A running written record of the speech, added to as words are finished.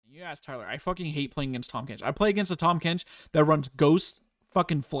You ask Tyler. I fucking hate playing against Tom Kench. I play against a Tom Kench that runs Ghost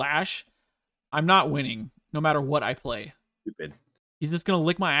fucking Flash. I'm not winning, no matter what I play. Stupid. He's just gonna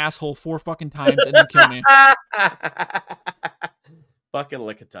lick my asshole 4 fucking times and then kill me. Fucking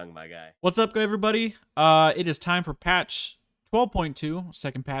lick a tongue, my guy. What's up, everybody? It is time for patch 12.2,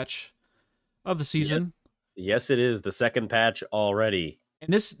 second patch of the season. Yes, it is the second patch already.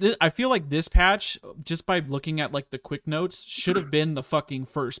 And this, I feel like this patch, just by looking at like the quick notes, should have been the fucking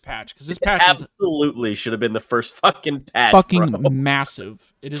first patch, because this patch absolutely should have been the first fucking patch. Fucking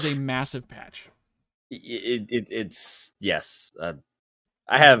massive. It is a massive patch. It's yes.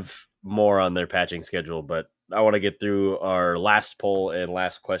 I have more on their patching schedule, but I want to get through our last poll and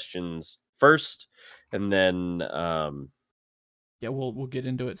last questions first, and then yeah, we'll get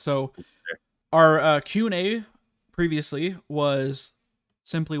into it. So our Q&A previously was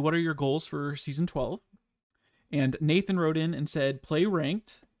simply, what are your goals for season 12? And Nathan wrote in and said, play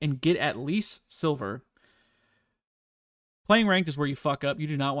ranked and get at least silver. Playing ranked is where you fuck up. You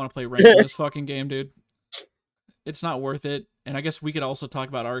do not want to play ranked in this fucking game, dude. It's not worth it. And I guess we could also talk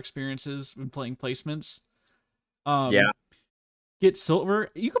about our experiences when playing placements. Yeah. Get silver.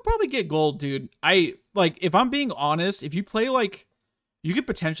 You could probably get gold, dude. If I'm being honest, if you play you could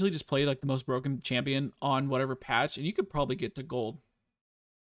potentially just play like the most broken champion on whatever patch, and you could probably get to gold.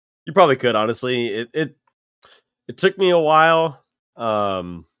 You probably could, honestly. It took me a while,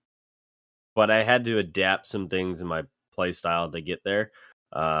 but I had to adapt some things in my play style to get there.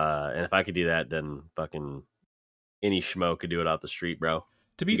 And if I could do that, then fucking any schmo could do it out the street, bro.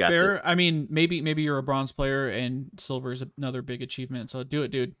 To be fair, I mean, maybe you're a bronze player and silver is another big achievement. So do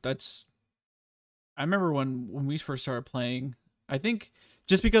it, dude. I remember when we first started playing, I think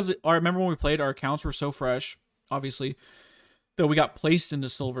just because I remember when we played, our accounts were so fresh, obviously, that we got placed into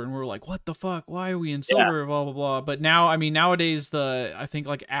silver and we were like, what the fuck? Why are we in silver? Yeah. Blah, blah, blah. But now, I mean, nowadays, I think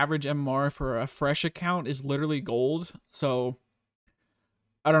like average MMR for a fresh account is literally gold. So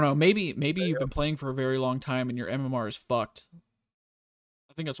I don't know. Maybe you've been playing for a very long time and your MMR is fucked.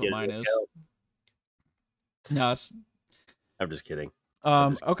 I think that's what mine is. No, I'm just kidding.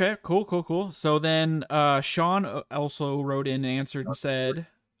 Okay, cool. So then Sean also wrote in and answered and said,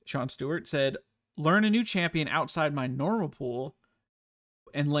 Sean Stewart said, learn a new champion outside my normal pool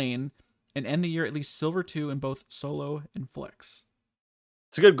and lane and end the year at least silver 2 in both solo and flex.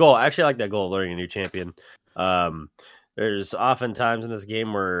 It's a good goal. I actually like that goal of learning a new champion. There's often times in this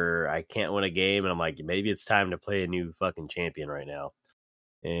game where I can't win a game and I'm like, maybe it's time to play a new fucking champion right now.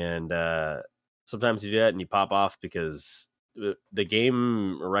 And sometimes you do that and you pop off because the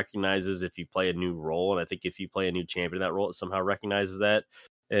game recognizes if you play a new role. And I think if you play a new champion in that role, it somehow recognizes that.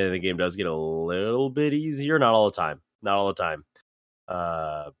 And the game does get a little bit easier. Not all the time.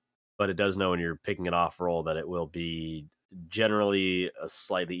 But it does know when you're picking an off role that it will be generally a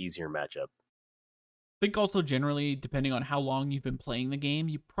slightly easier matchup. I think also generally, depending on how long you've been playing the game,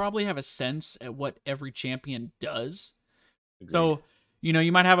 you probably have a sense at what every champion does. Agreed. So,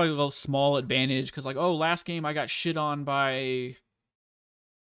 you might have a little small advantage because last game I got shit on by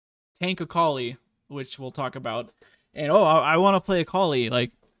Tank Akali, which we'll talk about. And I want to play Akali.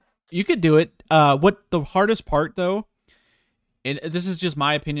 You could do it. What the hardest part though, and this is just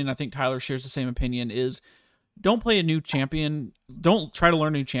my opinion, I think Tyler shares the same opinion, is don't play a new champion. Don't try to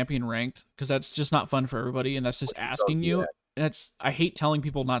learn a new champion ranked, because that's just not fun for everybody, and that's just asking you. And I hate telling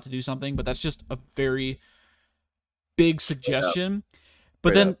people not to do something, but that's just a very big suggestion.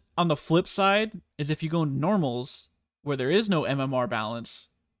 But then on the flip side is if you go normals where there is no MMR balance,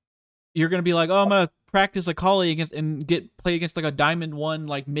 you're gonna be like, I'm gonna practice Akali against and play against like a Diamond 1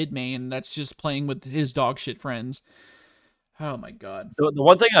 like mid main that's just playing with his dog shit friends. Oh my god. The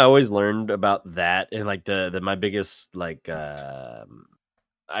one thing I always learned about that, and like my biggest I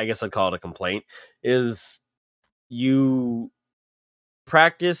guess I'd call it a complaint, is you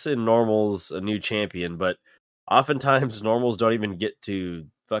practice in normals a new champion, but oftentimes normals don't even get to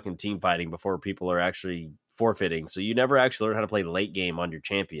fucking team fighting before people are actually forfeiting. So you never actually learn how to play late game on your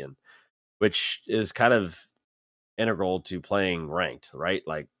champion, which is kind of integral to playing ranked, right?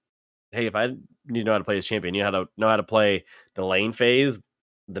 Like, hey, if I need to know how to play this champion, you know how to play the lane phase,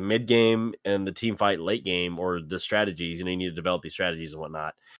 the mid game, and the team fight late game, or the strategies. You need to develop these strategies and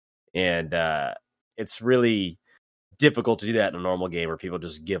whatnot. And it's really difficult to do that in a normal game where people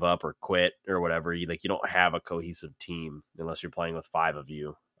just give up or quit or whatever. You don't have a cohesive team unless you're playing with 5 of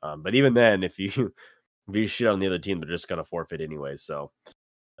you. But even then, if you shit on the other team, they're just gonna forfeit anyway. So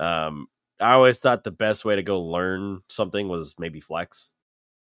I always thought the best way to go learn something was maybe flex.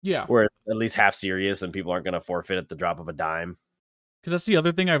 Yeah. Where it's at least half serious and people aren't going to forfeit at the drop of a dime. Because that's the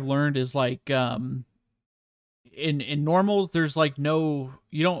other thing I've learned is in normals, there's like no,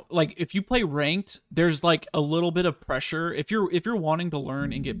 you don't like, if you play ranked, there's like a little bit of pressure. If you're wanting to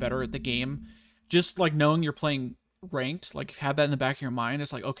learn and get better at the game, just like knowing you're playing ranked, like have that in the back of your mind.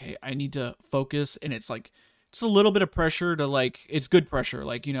 It's like, okay, I need to focus, and it's like it's a little bit of pressure to like, it's good pressure.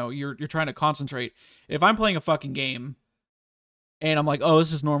 Like, you're trying to concentrate. If I'm playing a fucking game and I'm like, oh,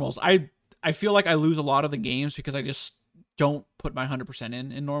 this is normals, I feel like I lose a lot of the games because I just don't put my 100%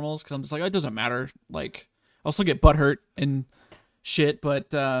 in normals, because I'm just like, it doesn't matter. Like, I'll still get butthurt and shit,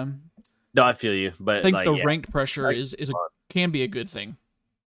 but No, I feel you. But I think like, the ranked pressure Like, can be a good thing.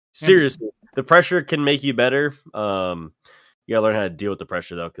 seriously, the pressure can make you better. You gotta learn how to deal with the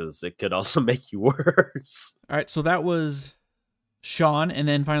pressure though, because it could also make you worse. All right, so that was Sean, and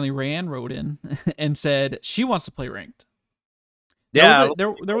then finally Rayanne wrote in and said she wants to play ranked. Yeah,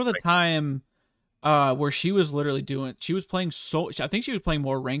 There was a time where she was literally she was playing I think she was playing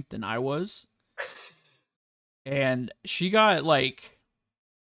more ranked than I was. And she got like,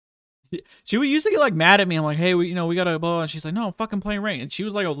 she would used to get like mad at me. I'm like, hey, we gotta blah. And she's like, no, I'm fucking playing ranked. And she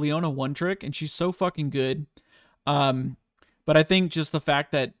was like a Leona one trick, and she's so fucking good. But I think just the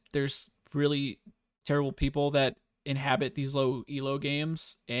fact that there's really terrible people that inhabit these low elo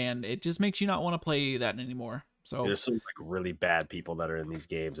games, and it just makes you not want to play that anymore. So there's some like really bad people that are in these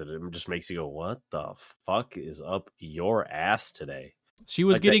games, and it just makes you go, "What the fuck is up your ass today?" She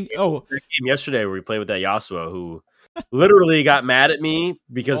was like getting that game yesterday where we played with that Yasuo who literally got mad at me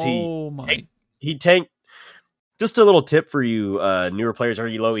because he tanked. Just a little tip for you newer players or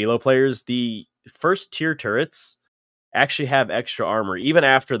low elo players: the first tier turrets actually have extra armor even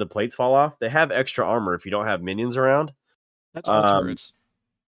after the plates fall off. They have extra armor if you don't have minions around. That's all turrets.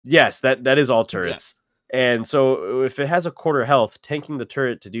 Yes, that is all turrets. Yeah. And so if it has a quarter health, tanking the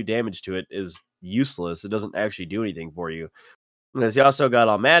turret to do damage to it is useless. It doesn't actually do anything for you. And he also got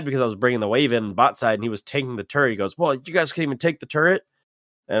all mad because I was bringing the wave in bot side and he was taking the turret. He goes, well, you guys can't even take the turret.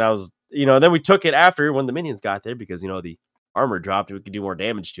 And I was, then we took it after when the minions got there because, the armor dropped and we could do more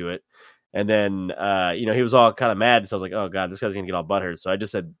damage to it. And then, he was all kind of mad. So I was like, oh, God, this guy's going to get all butthurt. So I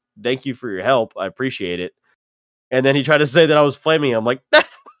just said, thank you for your help. I appreciate it. And then he tried to say that I was flaming. I'm like,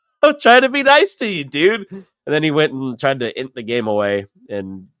 I'm trying to be nice to you, dude. And then he went and tried to int the game away,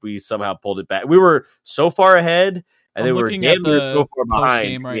 and we somehow pulled it back. We were so far ahead, and then we were damn near so far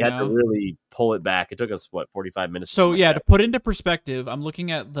behind. We had to really pull it back. It took us, 45 minutes? So, yeah, to put into perspective, I'm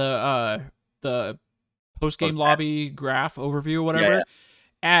looking at the post-game lobby graph overview or whatever.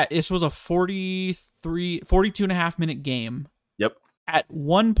 Yeah. This was a 42 and a half minute game. Yep. At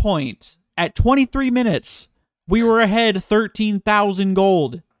one point, at 23 minutes, we were ahead 13,000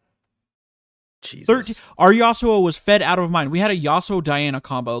 gold. Jesus. Our Yasuo was fed out of mind. We had a Yasuo Diana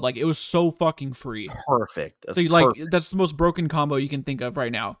combo. Like, it was so fucking free. Perfect. That's perfect. That's the most broken combo you can think of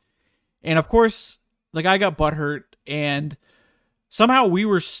right now. And of course, the guy got butthurt, and somehow we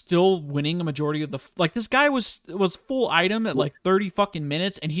were still winning a majority of the... Like, this guy was full item at like 30 fucking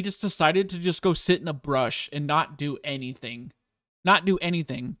minutes, and he just decided to just go sit in a brush and not do anything. Not do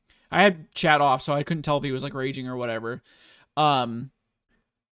anything. I had chat off, so I couldn't tell if he was like raging or whatever.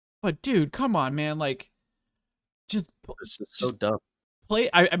 But dude, come on, man! Like, this is so dumb. Play.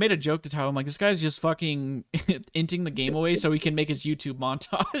 I made a joke to Tyler. I'm like, this guy's just fucking inting the game away so he can make his YouTube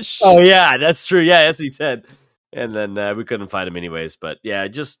montage. Oh yeah, that's true. Yeah, that's what he said. And then we couldn't find him anyways. But yeah,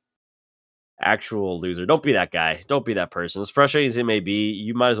 just actual loser. Don't be that guy. Don't be that person. As frustrating as it may be,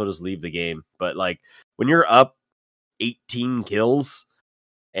 you might as well just leave the game. But like when you're up 18 kills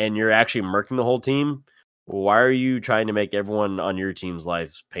and you're actually murking the whole team, why are you trying to make everyone on your team's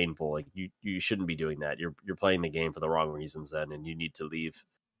lives painful? Like you shouldn't be doing that. You're playing the game for the wrong reasons then, and you need to leave.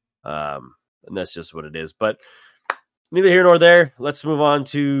 And that's just what it is. But neither here nor there. Let's move on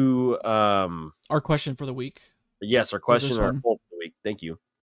to our question for the week. Yes, our question or our poll for the week. Thank you.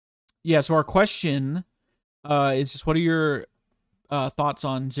 Yeah, so our question is just, what are your thoughts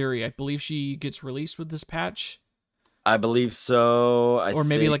on Zeri? I believe she gets released with this patch. I believe so. Or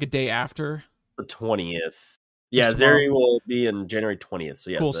maybe like a day after. The 20th. Yeah, Zeri will be in January 20th.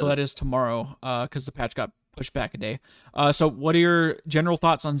 So yeah, cool. So that is tomorrow, because the patch got pushed back a day. So what are your general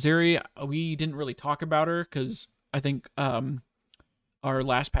thoughts on Zeri? We didn't really talk about her because I think our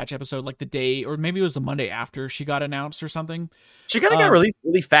last patch episode, like the day, or maybe it was the Monday after she got announced or something. She kind of got released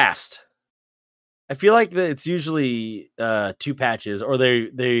really fast. I feel like that it's usually 2 patches, or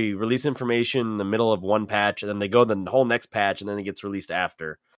they release information in the middle of one patch, and then they go the whole next patch, and then it gets released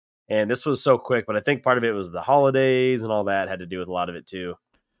after. And this was so quick, but I think part of it was the holidays and all that had to do with a lot of it too.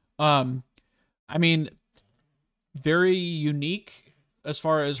 I mean, very unique as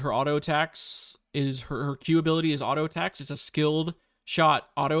far as her auto attacks is. Her Q ability is auto attacks. It's a skilled shot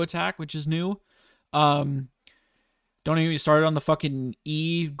auto attack, which is new. Don't even get me started on the fucking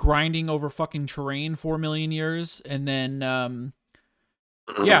E grinding over fucking terrain 4 million years, and then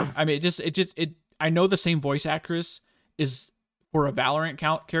yeah, I mean it. I know the same voice actress is for a Valorant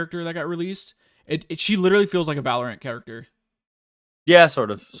character that got released. She literally feels like a Valorant character. Yeah,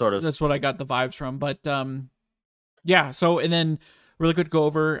 sort of. That's what I got the vibes from. But yeah. So and then really quick to go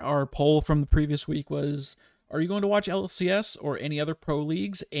over our poll from the previous week was: are you going to watch LCS or any other pro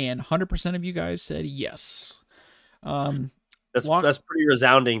leagues? And 100% of you guys said yes. That's pretty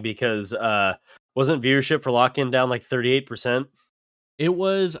resounding because wasn't viewership for Lock-In down like 38%? It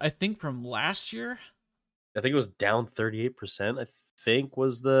was, I think, from last year. I think it was down 38%. I think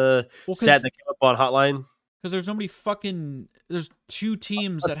was the stat that came up on Hotline. Because there's nobody fucking. There's two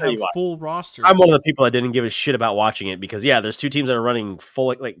teams that have full rosters. I'm one of the people that didn't give a shit about watching it because there's two teams that are running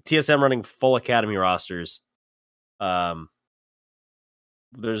full, like TSM running full academy rosters.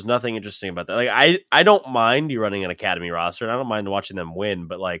 There's nothing interesting about that. Like I don't mind you running an academy roster, and I don't mind watching them win,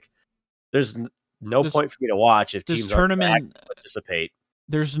 but like there's no point for me to watch if teams tournament participate.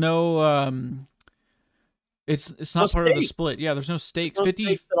 There's no it's not part of the split. Yeah, there's no stakes.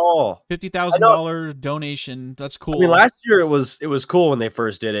 $50,000 donation. That's cool. I mean, last year it was cool when they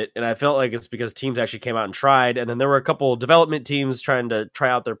first did it, and I felt like it's because teams actually came out and tried, and then there were a couple development teams trying to try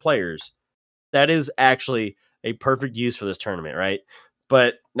out their players. That is actually a perfect use for this tournament, right?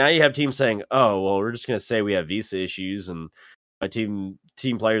 But now you have teams saying, "Oh, well, we're just going to say we have visa issues, and my team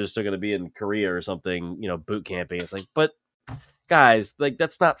players are still going to be in Korea or something, boot camping." It's like, but guys, like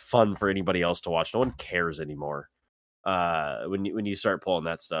that's not fun for anybody else to watch. No one cares anymore when you start pulling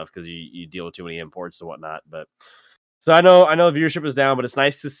that stuff because you deal with too many imports and whatnot. But so I know the viewership is down, but it's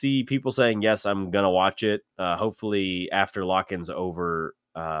nice to see people saying yes, I'm gonna watch it. Hopefully after Lock-In's over,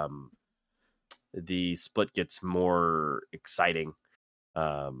 the split gets more exciting.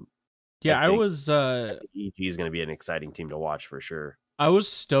 I was EG is going to be an exciting team to watch for sure. I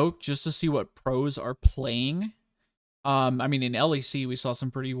was stoked just to see what pros are playing. I mean, in LEC we saw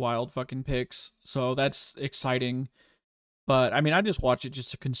some pretty wild fucking picks, so that's exciting. But I mean, I just watch it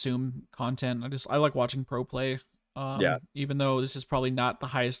just to consume content. I like watching pro play. Even though this is probably not the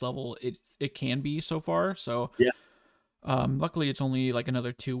highest level it can be so far. So luckily it's only like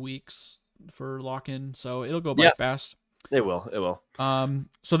another 2 weeks for Lock-In, so it'll go by fast. It will.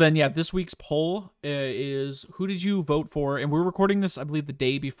 So then, this week's poll is: who did you vote for? And we're recording this, I believe, the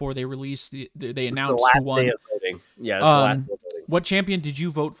day before they released they announced who won. Day of voting. Yeah, it's the last day of voting. What champion did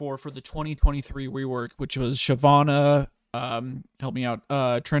you vote for the 2023 rework, which was Shyvana? Help me out.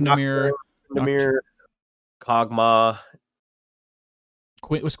 Tryndamere, Kog'Maw.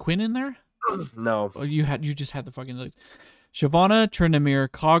 Was Quinn in there? No. Oh, you just had the fucking Shyvana, Tryndamere,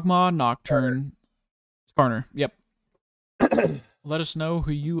 Kog'Maw, Nocturne, Skarner. Yep. Let us know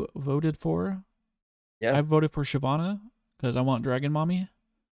who you voted for. Yeah, I voted for Shyvana because I want Dragon Mommy.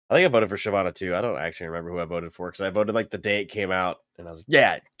 I think I voted for Shyvana too. I don't actually remember who I voted for because I voted like the day it came out, and I was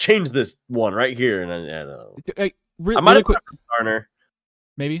like, change this one right here. And I might have put Skarner.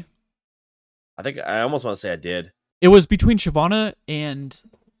 Maybe. I think I almost want to say I did. It was between Shyvana and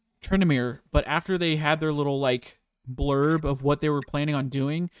Tryndamere, but after they had their little like blurb of what they were planning on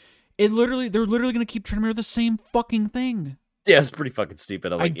doing, they're literally going to keep Tryndamere the same fucking thing. Yeah, it's pretty fucking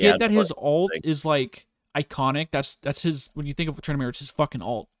stupid. I get that his ult is like iconic. That's his. When you think of Tryndamere, it's his fucking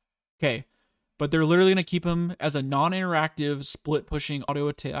ult. Okay, but they're literally going to keep him as a non-interactive, split-pushing,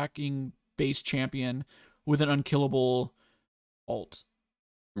 auto-attacking base champion with an unkillable ult.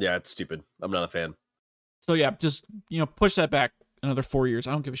 Yeah, it's stupid. I'm not a fan. So just push that back another 4 years.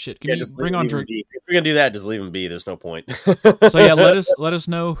 I don't give a shit. Just bring on Drake. If you're gonna do that, just leave him be. There's no point. So let us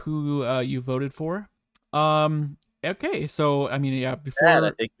know who you voted for. Okay, so I mean, before that,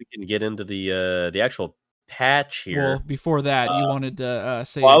 I think we can get into the actual patch here. Well, before that, you wanted to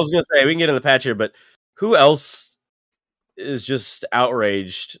say. Well, I was gonna say we can get into the patch here, but who else is just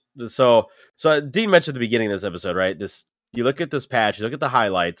outraged? So Dean mentioned at the beginning of this episode, right? You look at this patch, you look at the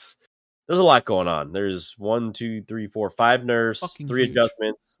highlights. There's a lot going on. There's 1, 2, 3, 4, 5 nerfs, fucking 3 huge.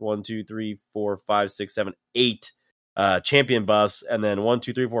 adjustments, 1, 2, 3, 4, 5, 6, 7, 8 champion buffs, and then 1,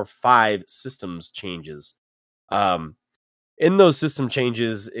 2, 3, 4, 5 systems changes. In those system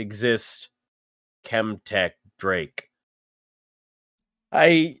changes exist Chemtech Drake.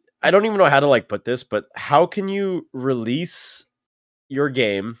 I don't even know how to put this, but how can you release your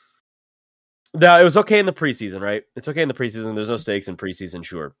game? Now, it was okay in the preseason, right? It's okay in the preseason. There's no stakes in preseason,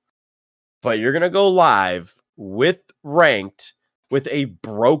 sure. But you're going to go live with ranked with a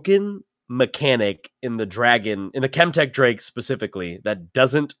broken mechanic in the Chemtech Drake specifically, that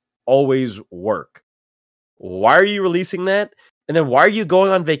doesn't always work. Why are you releasing that? And then why are you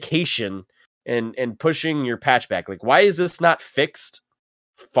going on vacation and pushing your patch back. Like, why is this not fixed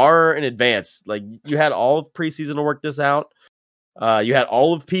far in advance? Like, you had all of preseason to work this out. You had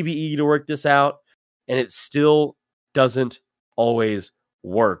all of PBE to work this out, and it still doesn't always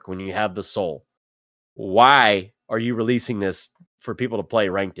work when you have the soul. Why are you releasing this for people to play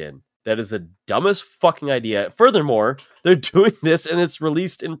ranked in? That is the dumbest fucking idea. Furthermore, they're doing this and it's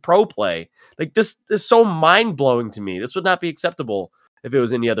released in pro play. Like, this is so mind blowing to me. This would not be acceptable if it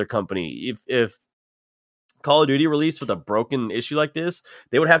was any other company. If Call of Duty released with a broken issue like this,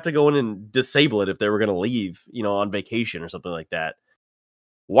 they would have to go in and disable it if they were going to leave, on vacation or something like that.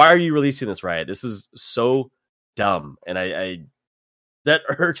 Why are you releasing this, Riot? This is so dumb, and I that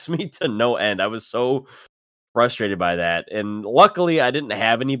irks me to no end. I was so frustrated by that, and luckily I didn't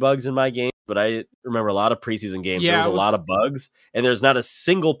have any bugs in my game, but I remember a lot of preseason games. There was a lot of bugs, and there's not a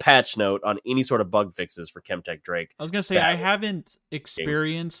single patch note on any sort of bug fixes for Chemtech Drake. I was gonna say I haven't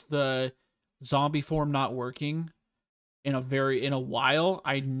experienced the zombie form not working in a while.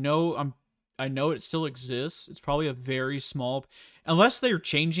 I know it still exists. It's probably a very small, unless they're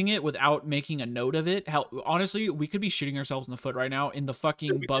changing it without making a note of it. Honestly, we could be shooting ourselves in the foot right now in the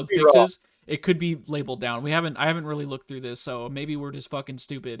fucking bug fixes. Wrong. It could be labeled down. I haven't really looked through this, so maybe we're just fucking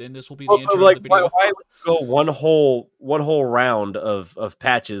stupid, and this will be the intro of the video. Why would you go one whole round of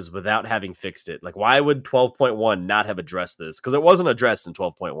patches without having fixed it? Like, why would 12.1 not have addressed this? Because it wasn't addressed in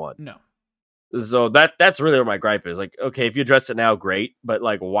 12.1. No. So that's really what my gripe is. Like, okay, if you address it now, great, but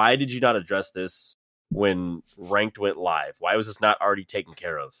like, why did you not address this when ranked went live? Why was this not already taken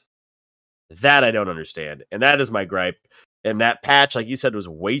care of? That I don't understand, and that is my gripe. And that patch, like you said, was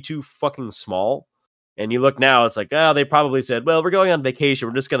way too fucking small. And you look now, it's like, they probably said, well, we're going on vacation.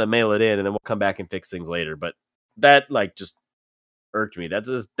 We're just going to mail it in, and then we'll come back and fix things later. But that, like, just irked me. That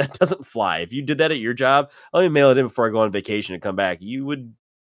doesn't fly. If you did that at your job, let me mail it in before I go on vacation and come back. You would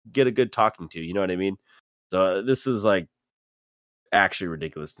get a good talking to. You know what I mean? So this is, like, actually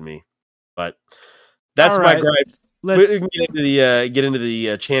ridiculous to me. But that's my gripe. We can get into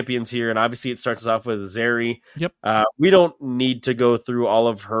the champions here, and obviously it starts us off with Zeri. Yep. We don't need to go through all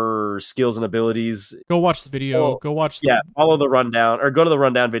of her skills and abilities. Go watch the video. Follow the rundown, or go to the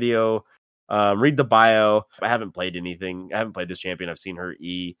rundown video. Read the bio. I haven't played anything. I haven't played this champion. I've seen her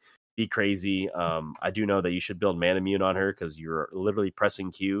be crazy. I do know that you should build Manamune on her because you're literally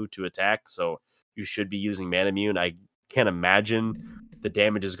pressing Q to attack, so you should be using Manamune. I can't imagine the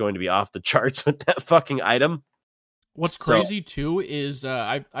damage is going to be off the charts with that fucking item. What's crazy too is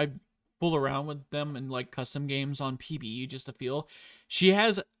I fool around with them in like custom games on PBE just to feel. She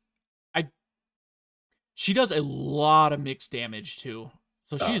does a lot of mixed damage too.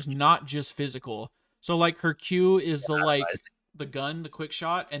 So she's not just physical. So like her Q is the gun, the quick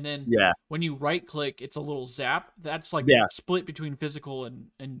shot, and then when you right click, it's a little zap. That's like split between physical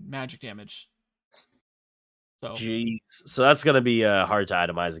and magic damage. So jeez, so that's gonna be hard to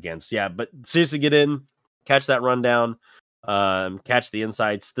itemize against. Yeah, but seriously, get in. Catch that rundown, catch the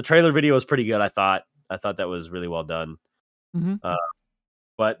insights. The trailer video was pretty good. I thought that was really well done. Mm-hmm.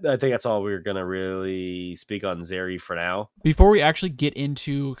 But I think that's all we're gonna really speak on Zeri for now. Before we actually get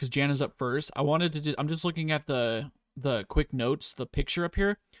into, because Jana's up first, I wanted to. I'm just looking at the quick notes, the picture up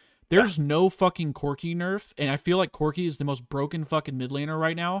here. There's no fucking Corki nerf, and I feel like Corki is the most broken fucking mid laner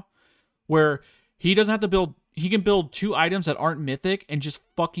right now, where he doesn't have to build. He can build 2 items that aren't mythic and just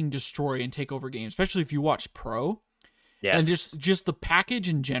fucking destroy and take over games, especially if you watch Pro. Yes. And just the package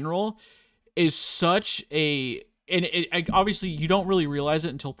in general is such a... And obviously, you don't really realize it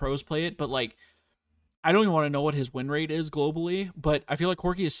until pros play it, but like, I don't even want to know what his win rate is globally, but I feel like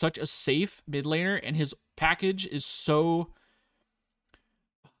Corki is such a safe mid laner, and his package is so...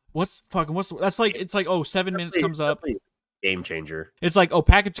 It's like, 7 minutes comes up. Game changer. It's like,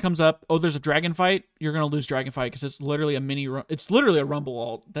 package comes up. There's a dragon fight. You're gonna lose dragon fight because it's literally it's literally a rumble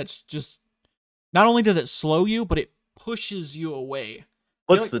ult. That's just, not only does it slow you, but it pushes you away.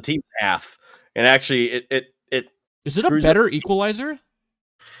 Puts the team in half, and actually, it is it a better equalizer?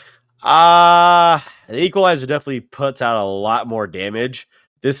 The equalizer definitely puts out a lot more damage.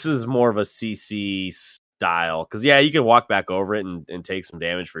 This is more of a CC style because you can walk back over it and take some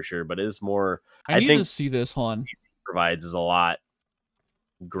damage for sure, but it's more. I need to see this. Hold on. Provides is a lot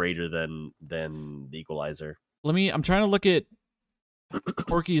greater than the equalizer. I'm trying to look at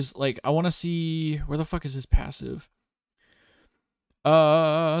Corki's, like, I want to see where the fuck is his passive.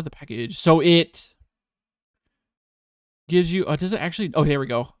 The package. So it gives you does it actually here we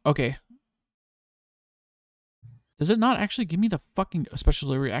go. Okay. Does it not actually give me the fucking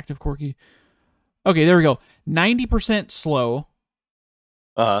especially reactive Corki? Okay, there we go. 90% slow.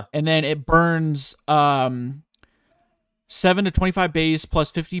 And then it burns 7 to 25 base plus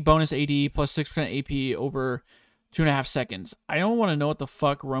 50 bonus AD plus 6% AP over 2.5 seconds. I don't want to know what the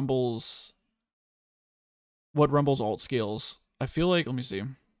fuck Rumble's alt scales. I feel like, let me see. I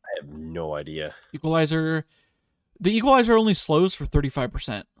have no idea. Equalizer. The equalizer only slows for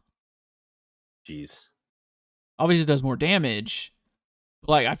 35%. Jeez. Obviously, it does more damage.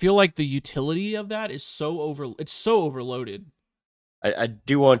 Like, I feel like the utility of that is it's so overloaded. I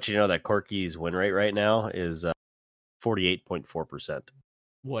do want you to know that Corky's win rate right now is 48.4%.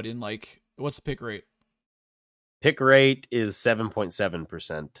 What's the pick rate? Pick rate is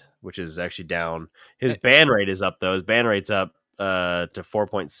 7.7%, which is actually down. His ban rate is up, though. His ban rate's up to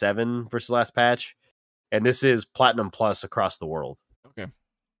 4.7 versus last patch. And this is Platinum Plus across the world. Okay.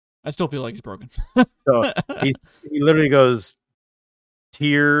 I still feel like he's broken. So he literally goes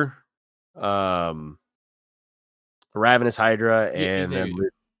tier, Ravenous Hydra, and then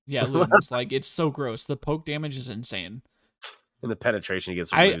Ludens. Like, it's so gross. The poke damage is insane. And the penetration he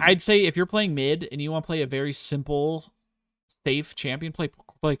gets. I'd say if you're playing mid and you want to play a very simple, safe champion, play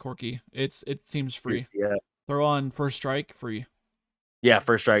Corki. It seems free. Yeah. Throw on First Strike, free. Yeah,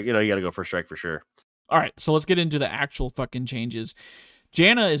 First Strike. You got to go First Strike for sure. All right, so let's get into the actual fucking changes.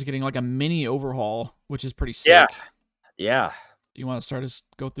 Janna is getting like a mini overhaul, which is pretty sick. Yeah. You want to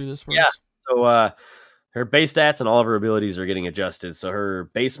go through this for us? Yeah. So her base stats and all of her abilities are getting adjusted. So her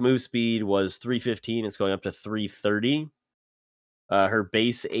base move speed was 315. It's going up to 330. Her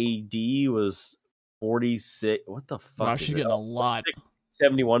base AD was 46. What the fuck? Wow, she's getting a lot.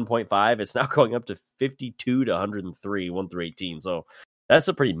 71.5. It's now going up to 52 to 103, 1 through 18. So that's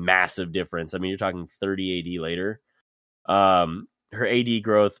a pretty massive difference. I mean, you're talking 30 AD later. Her AD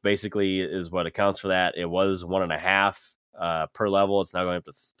growth basically is what accounts for that. It was 1.5 per level. It's now going up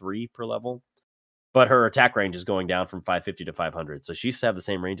to 3 per level. But her attack range is going down from 550 to 500. So she used to have the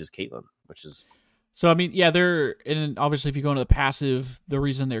same range as Caitlyn, which is... So, I mean, yeah, and obviously if you go into the passive, the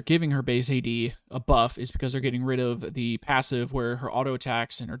reason they're giving her base AD a buff is because they're getting rid of the passive where her auto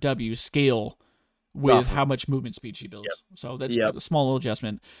attacks and her W scale with how much movement speed she builds. Yep. So that's a small little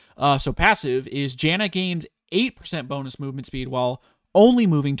adjustment. So passive is Janna gained 8% bonus movement speed while only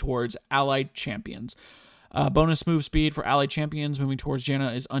moving towards allied champions. Bonus move speed for allied champions moving towards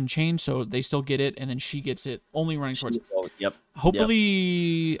Janna is unchanged, so they still get it, and then she gets it only running towards. Yep.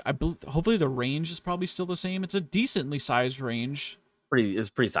 Hopefully, hopefully the range is probably still the same. It's a decently sized range. It's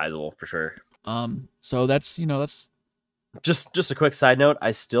pretty sizable for sure. So that's just a quick side note.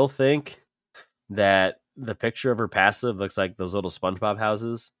 I still think that the picture of her passive looks like those little SpongeBob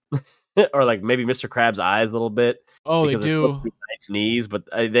houses, or like maybe Mr. Krabs' eyes a little bit. Oh, they do. Knight's knees, but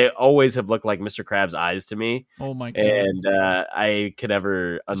they always have looked like Mr. Krabs' eyes to me. Oh my god! And I could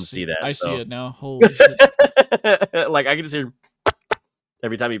never unsee that. I see it now. Holy shit! Like I can just hear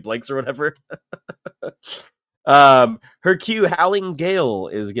every time he blinks or whatever. Her Q Howling Gale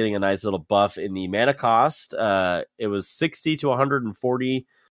is getting a nice little buff in the mana cost. It was 60 to 140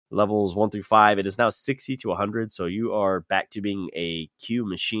 levels 1 through 5. It is now 60 to 100, so you are back to being a Q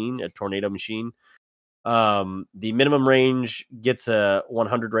machine, a tornado machine. The minimum range gets a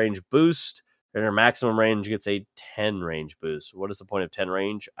 100 range boost, and her maximum range gets a 10 range boost. What is the point of 10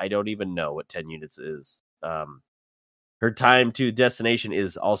 range? I don't even know what 10 units is. Her time to destination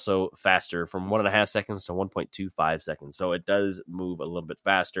is also faster, from 1.5 seconds to 1.25 seconds. So it does move a little bit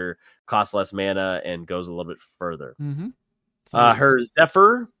faster, costs less mana, and goes a little bit further. Mm-hmm. Her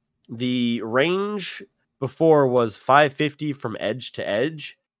Zephyr, the range before was 550 from edge to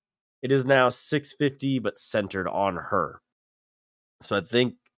edge. It is now 650, but centered on her. So I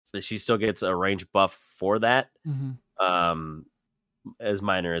think that she still gets a range buff for that, as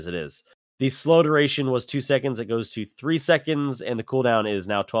minor as it is. The slow duration was 2 seconds. It goes to 3 seconds, and the cooldown is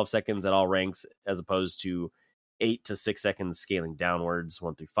now 12 seconds at all ranks, as opposed to 8 to 6 seconds scaling downwards,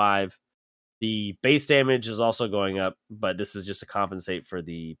 1 through 5. The base damage is also going up, but this is just to compensate for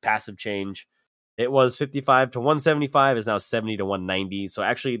the passive change. It was 55 to 175, is now 70 to 190. So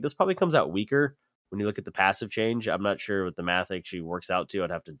actually, this probably comes out weaker when you look at the passive change. I'm not sure what the math actually works out to.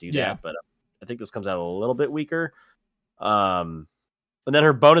 I'd have to do that, but I think this comes out a little bit weaker. And then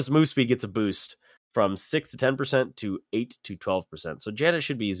her bonus move speed gets a boost from 6 to 10% to 8 to 12%. So Janet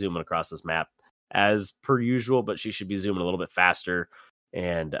should be zooming across this map as per usual, but she should be zooming a little bit faster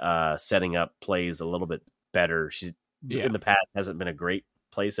and setting up plays a little bit better. She's in the past hasn't been a great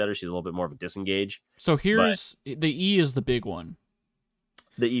play setter. She's a little bit more of a disengage. So here's the E is the big one.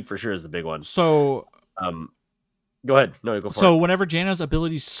 The E for sure is the big one. So go ahead. No, go for it. So whenever Janna's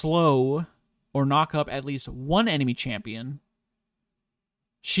abilities slow or knock up at least one enemy champion,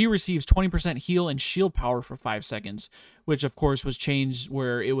 she receives 20% heal and shield power for 5 seconds, which of course was changed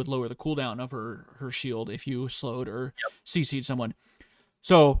where it would lower the cooldown of her shield if you slowed or CC'd someone.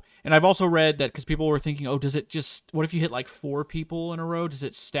 So, and I've also read that because people were thinking, oh, does it just, what if you hit like 4 people in a row? Does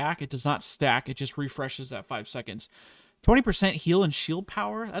it stack? It does not stack. It just refreshes that 5 seconds. 20% heal and shield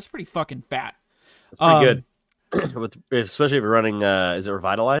power? That's pretty fucking fat. That's pretty good. Especially if you're running, is it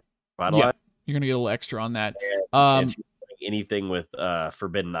Revitalize? Yeah, you're going to get a little extra on that. And anything with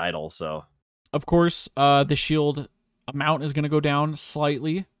Forbidden Idol, so. Of course, the shield amount is going to go down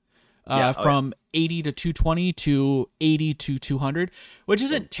slightly. From 80 to 220 to 80 to 200, which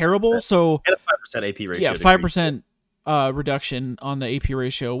isn't terrible. So and a 5% AP ratio. Yeah, 5% reduction on the AP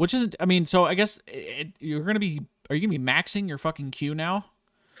ratio, which isn't. I mean, so I guess you're gonna be. Are you gonna be maxing your fucking Q now?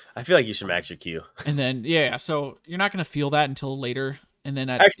 I feel like you should max your Q. And then so you're not gonna feel that until later. And then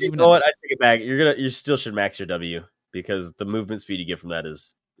actually, you know what? I take it back. You still should max your W because the movement speed you get from that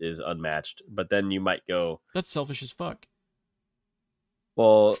is unmatched. But then you might go. That's selfish as fuck.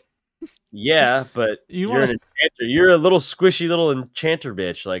 Well. Yeah, but you're an enchanter. You're a little squishy little enchanter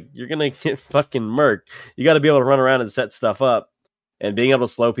bitch. Like, you're gonna get fucking murked. You got to be able to run around and set stuff up, and being able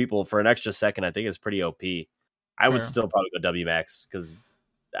to slow people for an extra second, I think, is pretty OP. I would still probably go W max because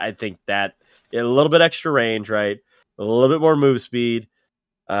I think that a little bit extra range, right? A little bit more move speed.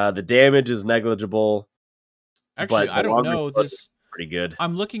 The damage is negligible. Actually, I don't know this. Pretty good.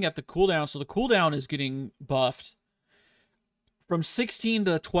 I'm looking at the cooldown, so the cooldown is getting buffed. From 16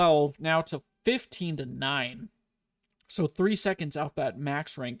 to 12, now to 15 to 9. So 3 seconds out that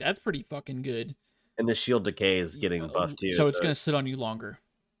max rank. That's pretty fucking good. And the shield decay is getting buffed too. So it's going to sit on you longer.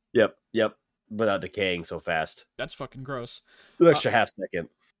 Yep. Without decaying so fast. That's fucking gross. An extra half second.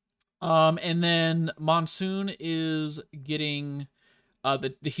 And then Monsoon is getting...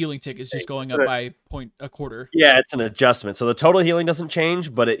 the healing tick is just going up by a quarter. Yeah, it's an adjustment. So the total healing doesn't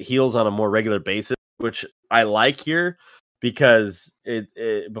change, but it heals on a more regular basis, which I like here. Because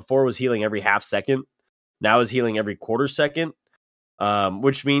it before it was healing every half second, now is healing every quarter second,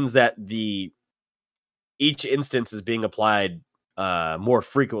 which means that each instance is being applied more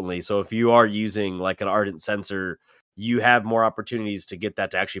frequently. So if you are using like an Ardent Sensor, you have more opportunities to get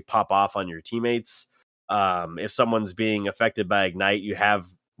that to actually pop off on your teammates. If someone's being affected by Ignite, you have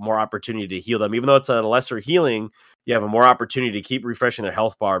more opportunity to heal them. Even though it's a lesser healing, you have a more opportunity to keep refreshing their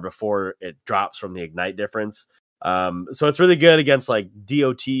health bar before it drops from the Ignite difference. So it's really good against like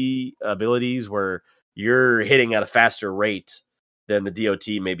DOT abilities where you're hitting at a faster rate than the DOT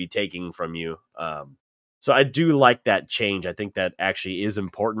may be taking from you. So I do like that change. I think that actually is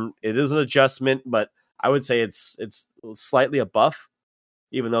important. It is an adjustment, but I would say it's slightly a buff,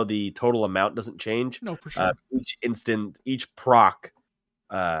 even though the total amount doesn't change. No, for sure. Each proc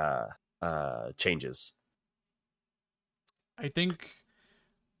changes. I can't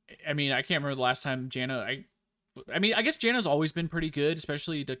remember the last time Janna. I guess Janna's always been pretty good,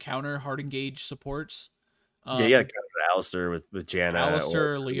 especially to counter hard engage supports. You got to counter Alistar with Janna.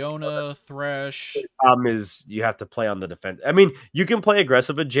 Alistar, Leona, Thresh. The problem is you have to play on the defense. I mean, you can play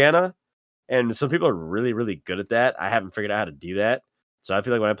aggressive with Janna, and some people are really, really good at that. I haven't figured out how to do that. So I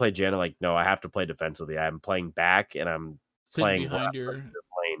feel like when I play Janna, like, no, I have to play defensively. I'm playing back, and I'm playing behind your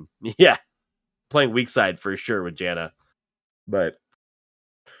lane. Yeah, playing weak side for sure with Janna. But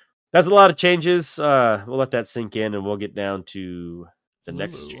that's a lot of changes. We'll let that sink in, and we'll get down to the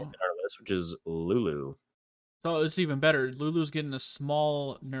next champion on our list, which is Lulu. Oh, it's even better. Lulu's getting a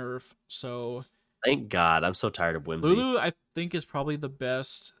small nerf, so... Thank God. I'm so tired of Whimsy. Lulu, I think, is probably the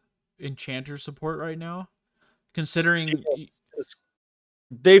best enchanter support right now, considering...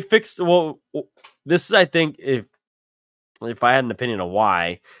 They fixed... Well, this is, I think, if I had an opinion of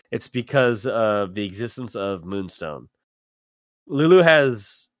why, it's because of the existence of Moonstone. Lulu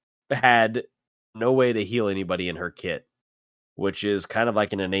has had no way to heal anybody in her kit, which is kind of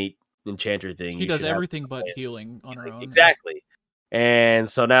like an innate enchanter thing. She does everything but healing on her own. Exactly. And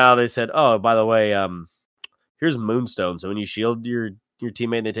so now they said, oh, by the way, here's Moonstone. So when you shield your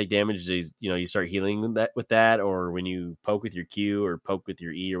teammate and they take damage, you start healing with that, or when you poke with your Q or poke with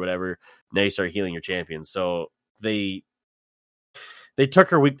your E or whatever, now you start healing your champion. So they took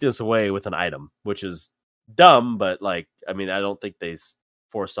her weakness away with an item, which is dumb, but I don't think they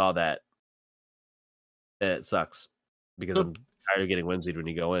foresaw that. It sucks because I'm tired of getting whimsied when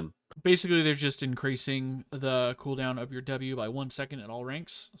you go in. Basically, they're just increasing the cooldown of your W by 1 second at all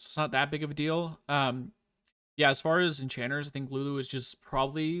ranks. So it's not that big of a deal. As far as enchanters, I think Lulu is just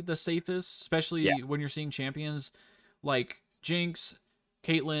probably the safest, especially when you're seeing champions like Jinx,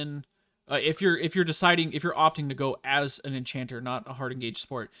 Caitlyn. If you're opting to go as an enchanter, not a hard engaged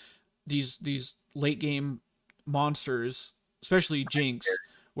support, these late game monsters, especially Jinx,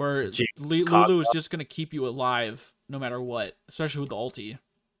 where Jake Lulu is just gonna keep you alive no matter what, especially with the ulti.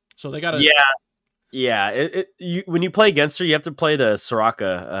 So they gotta. Yeah. When you play against her, you have to play the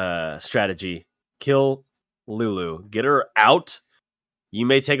Soraka strategy. Kill Lulu, get her out. You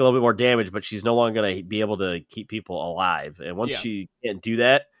may take a little bit more damage, but she's no longer going to be able to keep people alive. And once she can't do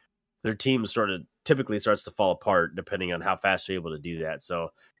that, their team typically starts to fall apart, depending on how fast you're able to do that. So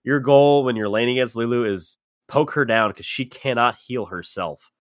your goal when you're laning against Lulu is poke her down because she cannot heal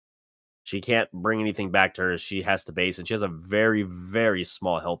herself. She can't bring anything back to her. She has to base, and she has a very, very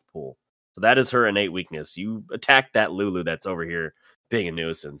small health pool. So that is her innate weakness. You attack that Lulu that's over here being a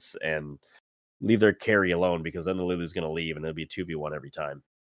nuisance and leave their carry alone, because then the Lulu's going to leave and it'll be 2v1 every time.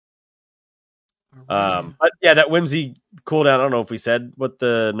 Right. But yeah, that Whimsy cooldown, I don't know if we said what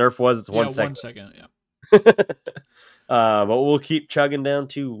the nerf was. It's 1 second. 1 second, yeah. But we'll keep chugging down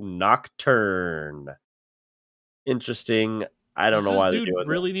to Nocturne. Interesting. I don't know why they're doing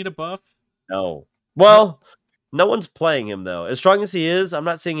really need a buff? No. Well, no one's playing him, though. As strong as he is, I'm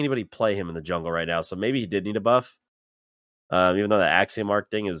not seeing anybody play him in the jungle right now, so maybe he did need a buff. Even though the Axiom Arc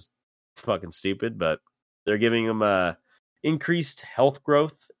thing is fucking stupid, but they're giving him a increased health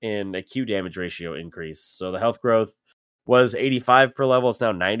growth and a Q damage ratio increase. So the health growth was 85 per level. It's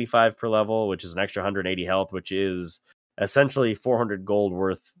now 95 per level, which is an extra 180 health, which is essentially 400 gold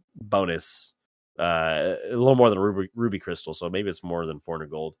worth bonus. A little more than a ruby crystal, so maybe it's more than 400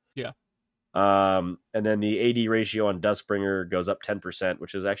 gold. Yeah. And then the AD ratio on Duskbringer goes up 10%,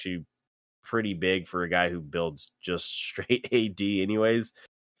 which is actually pretty big for a guy who builds just straight AD anyways,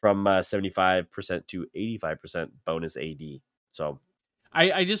 from 75% to 85% bonus AD. So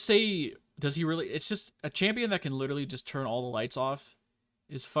I just say, does he really? It's just a champion that can literally just turn all the lights off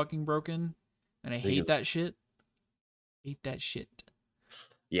is fucking broken, and I hate that shit. Hate that shit.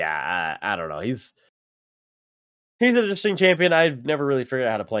 Yeah, I don't know. He's an interesting champion. I've never really figured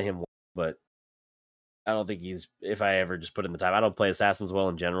out how to play him, but I don't think if I ever just put in the time. I don't play assassins well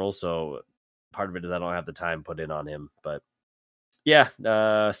in general, so part of it is I don't have the time put in on him. But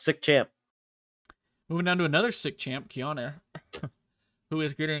yeah, sick champ. Moving down to another sick champ, Kiana, who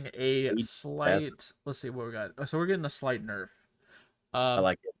is getting a slight. Let's see what we got. So we're getting a slight nerf. I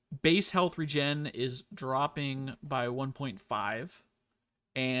like it. Base health regen is dropping by 1.5,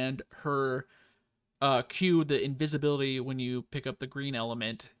 and her Q, the invisibility when you pick up the green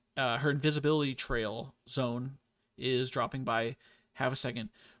element, her invisibility trail zone is dropping by half a second,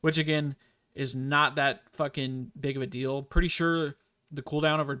 which again is not that fucking big of a deal. Pretty sure the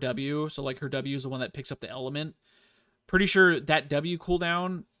cooldown of her W, so like her W is the one that picks up the element. Pretty sure that W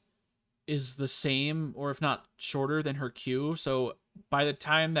cooldown is the same, or if not shorter than her Q. So by the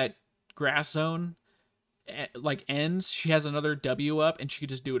time that grass zone like ends, she has another W up, and she could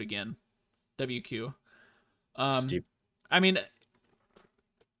just do it again. WQ. I mean,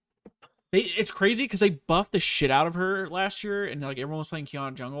 it's crazy because they buffed the shit out of her last year, and like everyone was playing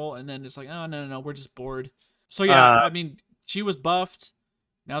Kiana jungle, and then it's like, oh no, we're just bored. So yeah, I mean, she was buffed.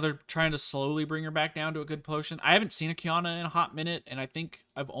 Now they're trying to slowly bring her back down to a good potion. I haven't seen a Kiana in a hot minute, and I think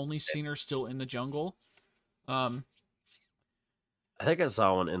I've only seen her still in the jungle. I think I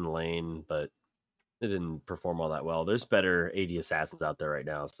saw one in lane, but it didn't perform all that well. There's better AD assassins out there right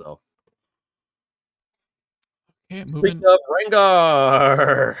now, so. Okay, moving up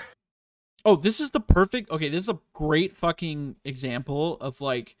Rengar. Oh, this is the perfect. Okay, this is a great fucking example of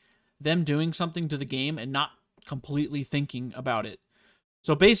like them doing something to the game and not completely thinking about it.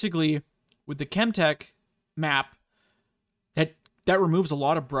 So basically, with the Chemtech map, that removes a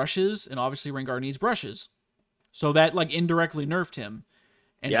lot of brushes, and obviously Rengar needs brushes. So that like indirectly nerfed him.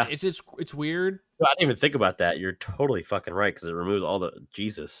 And yeah, it's weird. I didn't even think about that. You're totally fucking right, because it removes all the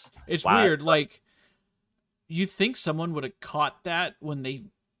Jesus. It's weird. Like, you think someone would have caught that when they,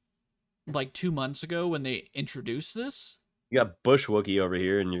 like 2 months ago when they introduced this? You got Bush Wookiee over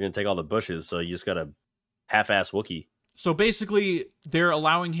here, and you're gonna take all the bushes, so you just got a half-ass Wookiee. So basically, they're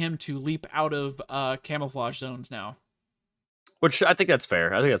allowing him to leap out of camouflage zones now. Which I think that's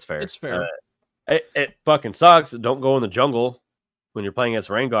fair. It's fair. It fucking sucks. Don't go in the jungle when you're playing against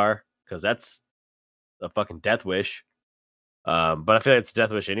Rengar, because that's a fucking death wish. But I feel like it's death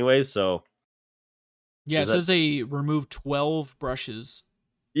wish anyways, so. Yeah, it says they remove 12 brushes.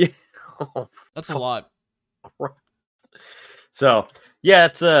 Yeah. That's a lot. So, yeah,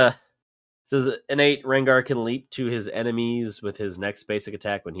 it's says innate Rengar can leap to his enemies with his next basic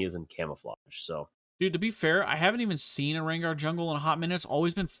attack when he is in camouflage. So, dude, to be fair, I haven't even seen a Rengar jungle in a hot minute. It's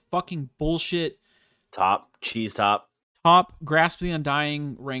always been fucking bullshit. Cheese top, grasp the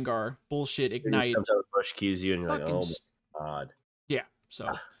undying Rengar, bullshit, ignite. Comes out of the bush, cues you, and you're fucking like, oh my god. Yeah,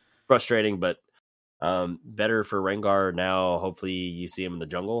 so frustrating, but Better for Rengar now. Hopefully you see him in the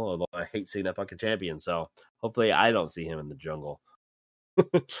jungle, although I hate seeing that fucking champion. So hopefully I don't see him in the jungle.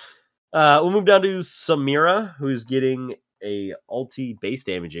 We'll move down to Samira, who's getting a ulti base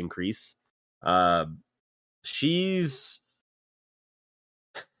damage increase. She's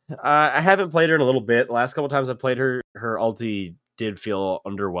I haven't played her in a little bit. The last couple times I played her ulti did feel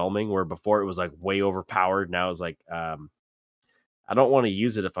underwhelming, where before it was like way overpowered. Now it's like I don't want to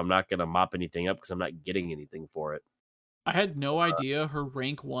use it if I'm not going to mop anything up because I'm not getting anything for it. I had no idea her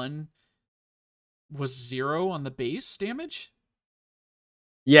rank 1 was 0 on the base damage.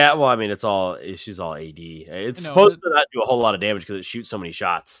 Yeah, well, I mean, she's all AD. It's supposed to not do a whole lot of damage because it shoots so many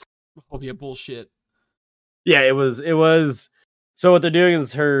shots. Oh, yeah, bullshit. Yeah, it was. So what they're doing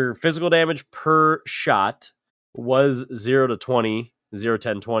is her physical damage per shot was 0 to 20, 0,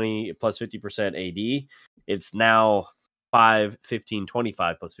 10, 20 plus 50% AD. It's now 5, 15,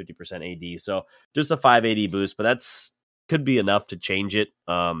 25 plus 50% AD. So just a 5 AD boost, but that's could be enough to change it,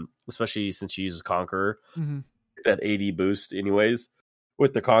 especially since she uses Conqueror. Mm-hmm. That AD boost anyways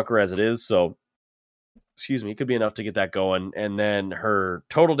with the Conqueror as it is. So, excuse me, it could be enough to get that going. And then her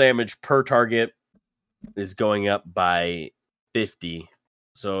total damage per target is going up by 50.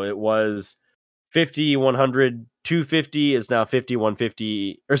 So it was 50, 100, 250. It's now 50,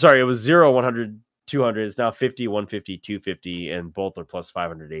 150. Or sorry, it was 0, 100, 200. It's now 50, 150, 250. And both are plus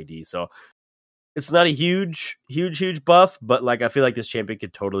 500 AD. So it's not a huge buff. But like I feel like this champion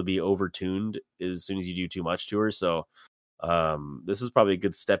could totally be overtuned as soon as you do too much to her. So this is probably a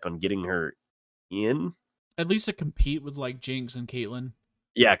good step on getting her in. At least to compete with like Jinx and Caitlyn.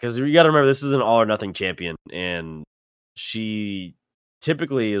 Yeah, because you got to remember this is an all or nothing champion, and she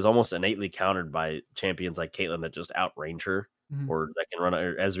typically is almost innately countered by champions like Caitlyn that just outrange her, or that can run,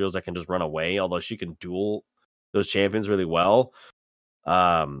 or Ezreal's that can just run away. Although she can duel those champions really well.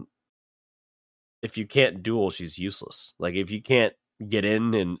 If you can't duel, she's useless. Like if you can't get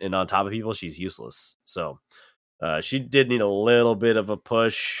in and on top of people, she's useless. So. She did need a little bit of a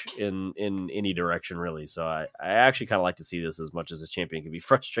push in any direction, really. So I actually kind of like to see this as much as this champion can be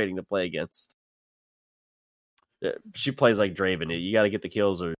frustrating to play against. She plays like Draven. You got to get the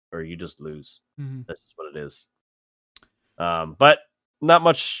kills or you just lose. Mm-hmm. That's just what it is. But not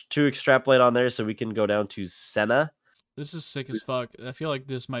much to extrapolate on there, so we can go down to Senna. This is sick as fuck. I feel like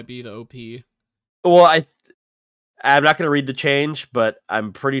this might be the OP. Well, I'm not going to read the change, but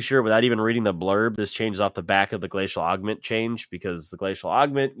I'm pretty sure without even reading the blurb, this change is off the back of the Glacial Augment change, because the Glacial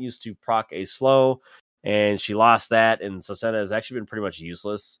Augment used to proc a slow, and she lost that, and so Senna has actually been pretty much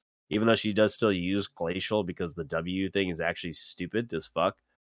useless, even though she does still use Glacial because the W thing is actually stupid as fuck.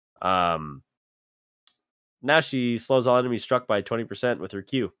 Now she slows all enemies struck by 20% with her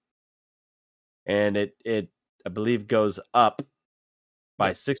Q. And it I believe goes up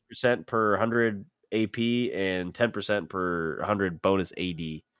by 6% per 100 AP and 10% per 100 bonus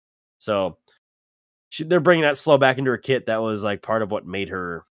AD. So they're bringing that slow back into her kit. That was like part of what made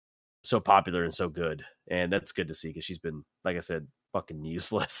her so popular and so good. And that's good to see because she's been, like I said, fucking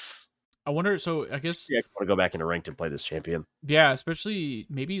useless. I wonder, so I guess I want to go back into ranked and play this champion. Yeah, especially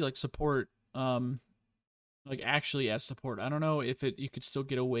maybe like support, like actually as support. I don't know if you could still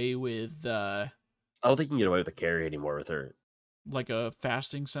get away with I don't think you can get away with a carry anymore with her. Like a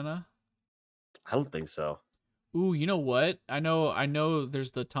fasting Senna? I don't think so. Ooh, you know what? I know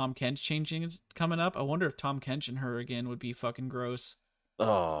there's the Tahm Kench changing coming up. I wonder if Tahm Kench and her again would be fucking gross.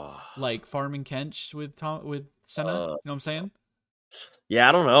 Oh. Like farming Kench with Senna, you know what I'm saying? Yeah,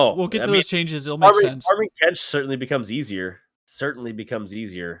 I don't know. We'll get to those changes. It'll make sense. Farming Kench certainly becomes easier.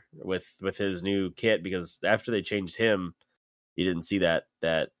 With his new kit, because after they changed him, you didn't see that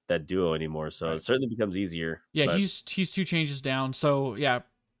duo anymore. So It certainly becomes easier. Yeah, but he's 2 changes down. So yeah,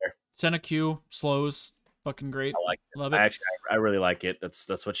 Senna Q slows, fucking great. I like it. Love it. I really like it.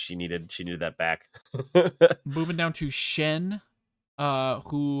 That's what she needed. She needed that back. Moving down to Shen,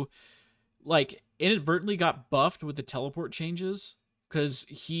 who like inadvertently got buffed with the teleport changes because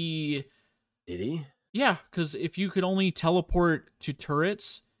he did he. Yeah, because if you could only teleport to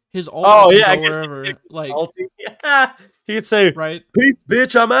turrets, his ult go wherever. Like, yeah, he'd say, right, "Peace,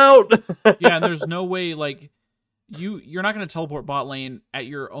 bitch, I'm out." Yeah, and there's no way like you're not gonna teleport bot lane at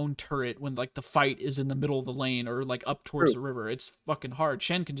your own turret when like the fight is in the middle of the lane or like up towards the river. It's fucking hard.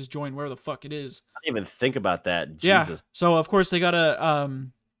 Shen can just join where the fuck it is. I didn't even think about that. Jesus. Yeah. So of course they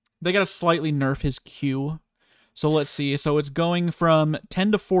gotta slightly nerf his Q. So let's see. So it's going from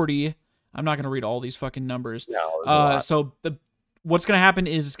 10 to 40. I'm not going to read all these fucking numbers. No, so what's going to happen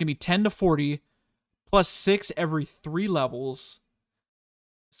is it's going to be 10 to 40 plus 6 every 3 levels,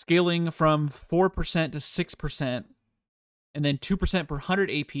 scaling from 4% to 6%, and then 2% per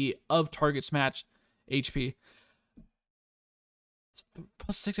 100 AP of targets matched HP.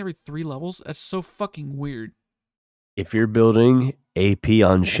 Plus 6 every 3 levels? That's so fucking weird. If you're building AP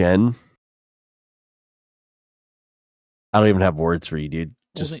on Shen, I don't even have words for you, dude.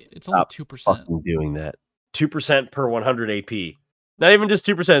 Just it's only 2%. Fucking doing that. 2% per 100 AP. Not even just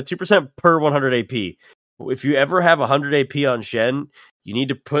 2%. 2% per 100 AP. If you ever have 100 AP on Shen, you need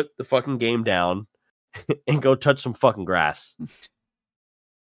to put the fucking game down and go touch some fucking grass.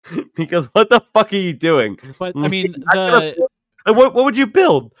 Because what the fuck are you doing? But I mean, what would you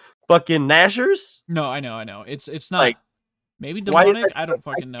build? Fucking Nashers? No, I know. It's not like, maybe demonic. I don't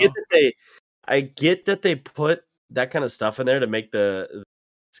fucking know. I get that they put that kind of stuff in there to make the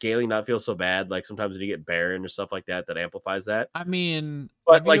scaling not feel so bad. Like sometimes when you get Baron or stuff like that, that amplifies that. I mean,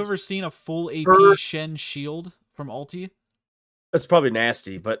 but have you ever seen a full AP Shen shield from Ulti? That's probably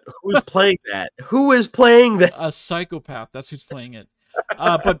nasty, but who's playing that? Who is playing that? A psychopath. That's who's playing it.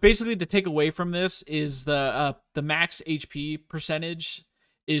 But basically, to take away from this is the max HP percentage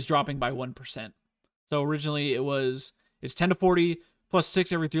is dropping by 1%. So originally it's 10 to 40 plus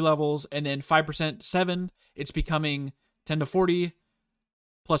 6 every 3 levels, and then 5% to 7. It's becoming 10 to 40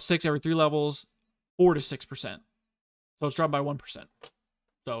 plus 6 every 3 levels, 4 to 6%. So it's dropped by 1%.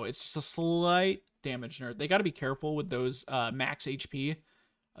 So it's just a slight damage nerf. They got to be careful with those max HP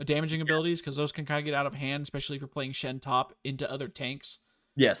damaging abilities, because those can kind of get out of hand, especially if you're playing Shen top into other tanks.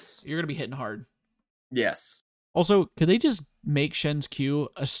 Yes. You're going to be hitting hard. Yes. Also, could they just make Shen's Q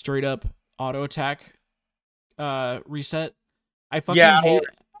a straight up auto attack reset? I fucking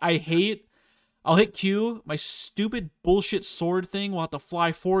hate. I'll hit Q, my stupid bullshit sword thing will have to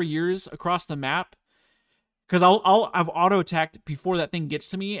fly 4 years across the map, because I've auto attacked before that thing gets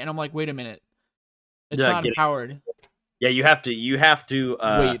to me, and I'm like, wait a minute, it's not empowered. Yeah, you have to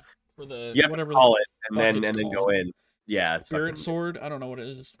wait for the you have to call it and then go in. Yeah, it's Spirit Sword. I don't know what it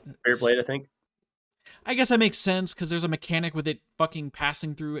is. Spirit Blade, I think. I guess that makes sense because there's a mechanic with it fucking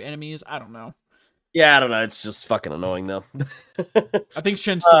passing through enemies. I don't know. Yeah, I don't know. It's just fucking annoying though. I think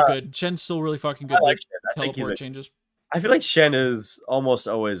Shen's still good. Shen's still really fucking good. I like Shen. I teleport think changes. I feel like Shen is almost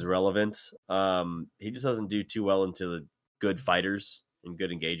always relevant. He just doesn't do too well into the good fighters and good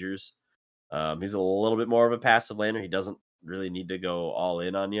engagers. He's a little bit more of a passive laner. He doesn't really need to go all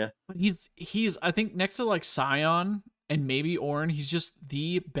in on you. But he's I think next to like Sion and maybe Ornn, he's just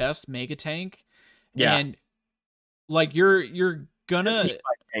the best mega tank. Yeah. And like you're gonna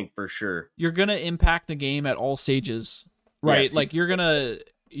tank for sure. You're gonna impact the game at all stages. Right? Yes, like you're gonna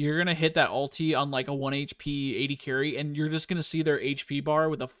hit that ulti on like a 1 HP 80 carry, and you're just gonna see their HP bar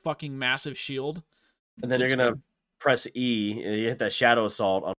with a fucking massive shield. And then you're gonna press E, and you hit that Shadow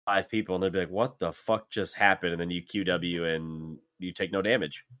Assault on 5 people, and they'll be like, "What the fuck just happened?" And then you QW and you take no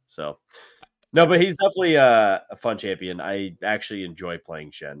damage. So, no, but he's definitely a fun champion. I actually enjoy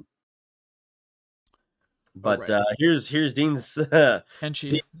playing Shen. But right. Here's Dean's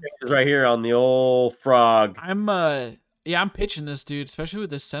Dean right here on the old frog. I'm pitching this, dude, especially with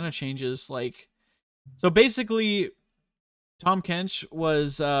the Senna changes. Like, so basically, Tahm Kench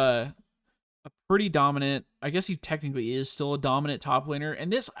was a pretty dominant. I guess he technically is still a dominant top laner.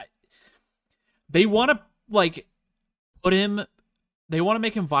 And they want to like put him. They want to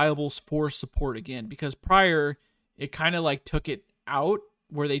make him viable for support again, because prior it kind of like took it out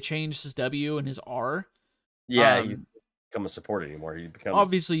where they changed his W and his R. Yeah, he's become a support anymore. He becomes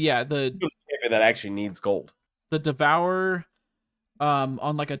obviously the champion that actually needs gold. The Devour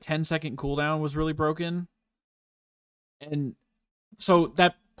on like a 10-second cooldown was really broken. And so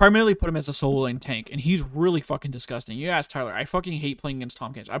that primarily put him as a solo lane tank, and he's really fucking disgusting. You ask Tyler, I fucking hate playing against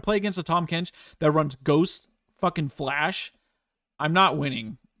Tahm Kench. I play against a Tahm Kench that runs Ghost fucking Flash. I'm not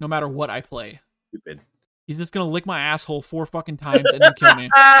winning no matter what I play. Stupid. He's just gonna lick my asshole 4 fucking times and then kill me.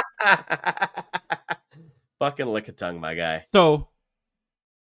 Fucking lick a tongue, my guy. So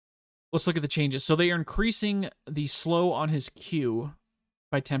let's look at the changes. So they are increasing the slow on his Q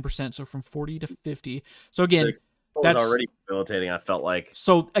by 10%, so from 40 to 50. So again, that's already debilitating, I felt like.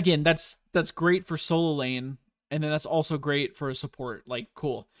 So again, that's great for solo lane, and then that's also great for a support. Like,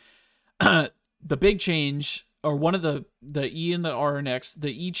 cool. The big change, or one of the E and the R next, the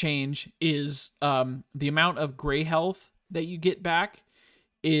E change is the amount of gray health that you get back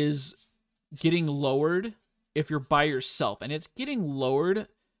is getting lowered if you're by yourself, and it's getting lowered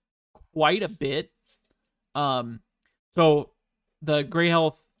quite a bit. So the gray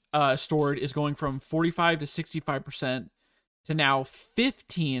health stored is going from 45 to 65% to now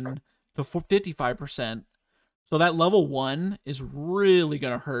 15 to 55%. So that level 1 is really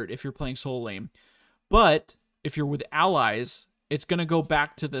going to hurt if you're playing solo lane. But if you're with allies, it's going to go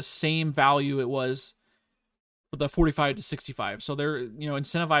back to the same value it was the 45 to 65. So they're,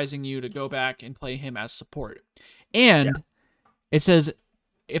 incentivizing you to go back and play him as support. And it says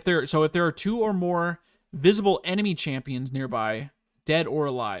if there are 2 or more visible enemy champions nearby, dead or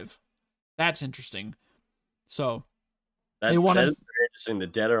alive. That's interesting. So that is very interesting. The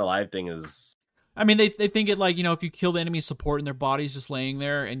dead or alive thing is. I mean, they think it like, if you kill the enemy support and their body's just laying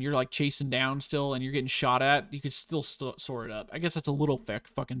there and you're like chasing down still and you're getting shot at, you could still soar it up. I guess that's a little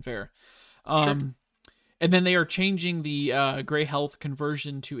fucking fair. Sure. And then they are changing the gray health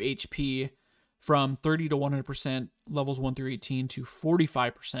conversion to HP from 30 to 100% levels 1 through 18 to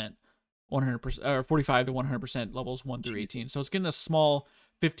 45% 100% or 45 to 100% levels 1 through 18. So it's getting a small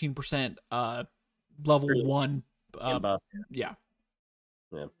 15% level 1 yeah.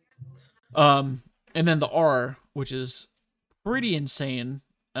 And then the R, which is pretty insane.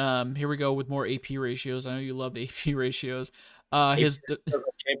 Here we go with more AP ratios. I know you loved AP ratios. Champions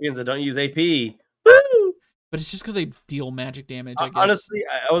that don't use AP. Woo! But it's just because they deal magic damage, I guess. Honestly,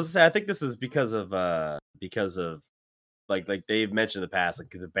 I was say I think this is because of like they've mentioned in the past, like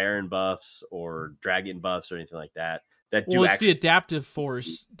the Baron buffs or Dragon buffs or anything like that. It's the adaptive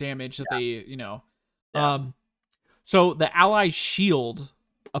force damage that they, So the ally shield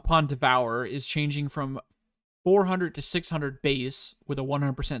upon Devour is changing from 400 to 600 base with a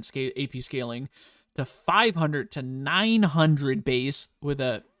 100% AP scaling to 500 to 900 base with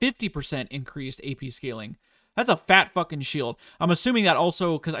a 50% increased AP scaling. That's a fat fucking shield. I'm assuming that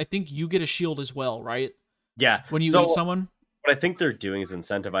also because I think you get a shield as well, right? Yeah. When you eat someone? What I think they're doing is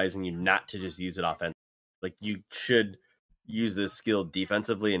incentivizing you not to just use it offensively. Like, you should use this skill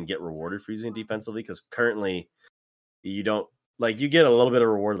defensively and get rewarded for using it defensively, because currently you don't, like, you get a little bit of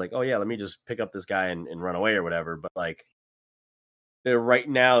reward, like, oh yeah, let me just pick up this guy and run away or whatever. But like, right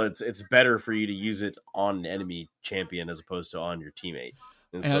now it's better for you to use it on an enemy champion as opposed to on your teammate.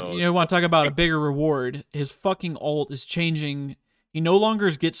 And so, you want to talk about a bigger reward? His fucking ult is changing. He no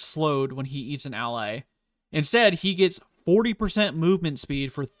longer gets slowed when he eats an ally. Instead, he gets 40% movement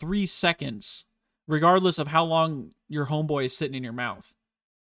speed for 3 seconds, regardless of how long your homeboy is sitting in your mouth.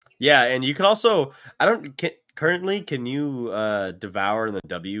 Yeah, and you can also, can you devour in the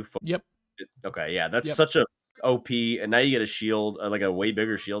W? Yep. Okay, yeah, that's such a OP, and now you get a shield, like a way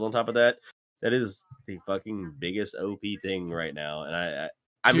bigger shield on top of that. That is the fucking biggest OP thing right now, and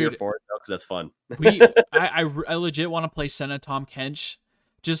I'm here for it though, because that's fun. I legit want to play Senna Tom Kench.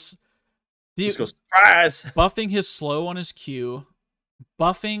 Just go surprise, buffing his slow on his Q,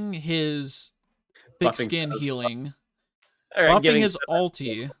 buffing his thick skin healing, buffing his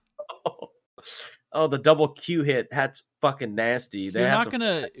ulti. Oh, the double Q hit, that's fucking nasty. You're not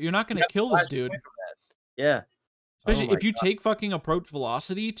gonna kill this dude. Yeah. Especially if you take fucking approach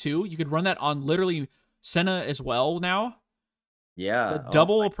velocity too, you could run that on literally Senna as well now. Yeah. The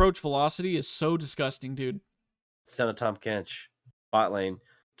double approach velocity is so disgusting, dude. Senna Tom Kench. Bot lane.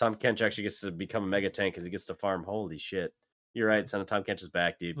 Tom Kench actually gets to become a mega tank because he gets to farm. Holy shit. You're right, Senna Tom Kench is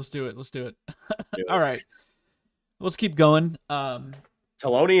back, dude. Let's do it. All right. Let's keep going.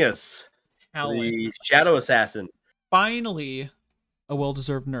 Talonius. The Shadow Assassin. Finally, a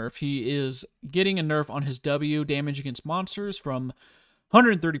well-deserved nerf. He is getting a nerf on his W, damage against monsters, from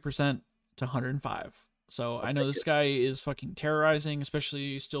 130% to 105. So I know this guy is fucking terrorizing,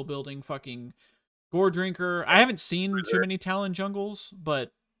 especially still building fucking Gore Drinker. I haven't seen too many Talon jungles,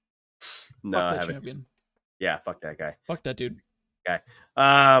 but fuck that champion. Yeah, fuck that guy. Fuck that dude. Okay.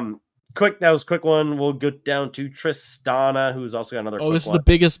 That was a quick one. We'll go down to Tristana, who's also got another quick one. This is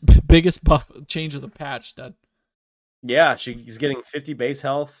the biggest buff change of the patch, Dad. Yeah, she's getting 50 base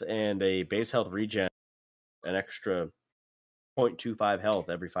health and a base health regen, an extra 0.25 health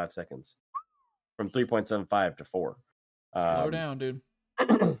every 5 seconds, from 3.75 to 4. Slow down, dude.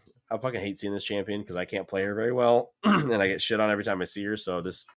 I fucking hate seeing this champion because I can't play her very well, and I get shit on every time I see her. So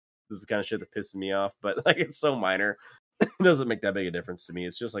this is the kind of shit that pisses me off. But like, it's so minor, it doesn't make that big a difference to me.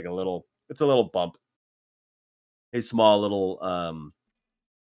 It's just like a little bump, a small little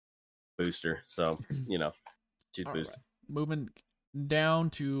booster. So boost. Right. Moving down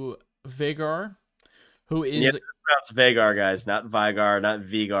to Veigar, who is it's Veigar, guys, not Vigar, not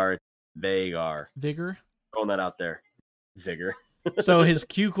Vigar, Veigar. Vigor. Throwing that out there, Vigor. So his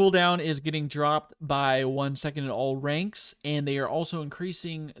Q cooldown is getting dropped by 1 second in all ranks, and they are also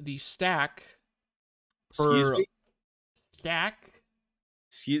increasing the stack. Excuse me? Stack?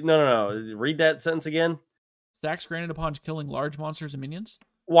 No. Read that sentence again. Stacks granted upon killing large monsters and minions.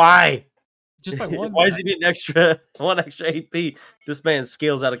 Why? Just by one. Why does he need one extra AP? This man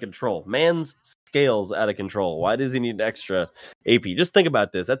scales out of control. Man's scales out of control. Why does he need an extra AP? Just think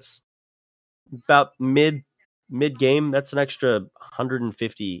about this. That's about mid game. That's an extra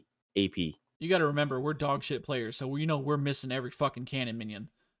 150 AP. You got to remember, we're dog shit players, so we're missing every fucking cannon minion.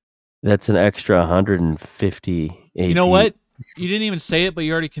 That's an extra 150 AP. You know what? You didn't even say it, but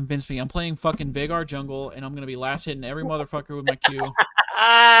you already convinced me. I'm playing fucking Veigar jungle, and I'm gonna be last hitting every motherfucker with my Q.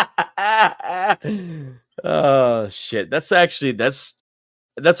 Oh shit! That's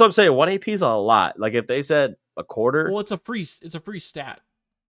what I'm saying. 1 AP is a lot. Like if they said a quarter. Well, it's a free stat.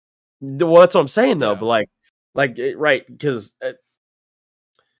 Well, that's what I'm saying though. Yeah. But right, because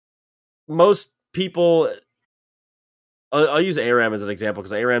most people. I'll use ARAM as an example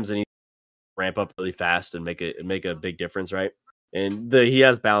because ARAM's an easy ramp up really fast and make a big difference, right? And he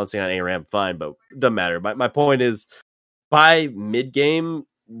has balancing on ARAM, fine, but it doesn't matter. My point is, by mid game,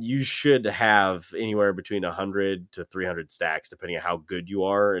 you should have anywhere between 100 to 300 stacks, depending on how good you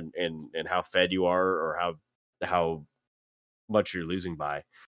are and how fed you are or how much you're losing by.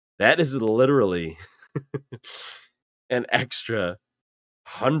 That is literally an extra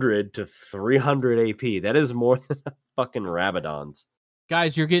 100 to 300 AP. That is more than a fucking Rabadon's.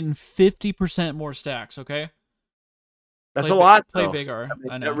 Guys, you're getting 50% more stacks, okay? That's a lot. Play Veigar.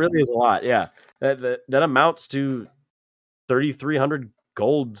 I know. That really is a lot, yeah. That amounts to 3,300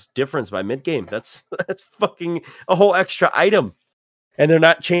 gold's difference by mid game. That's fucking a whole extra item. And they're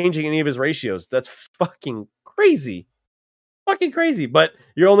not changing any of his ratios. That's fucking crazy. Fucking crazy. But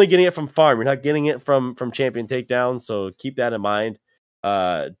you're only getting it from farm. You're not getting it from champion takedown. So keep that in mind.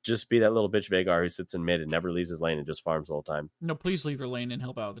 Just be that little bitch Veigar who sits in mid and never leaves his lane and just farms the whole time. No, please leave your lane and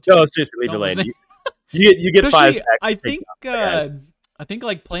help out the team. No, seriously, leave your lane. You get 5 stacks. I think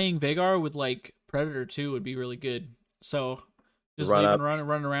like playing Veigar with like Predator 2 would be really good. So just run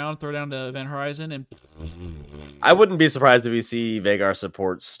around, throw down to Event Horizon, and I wouldn't be surprised if we see Veigar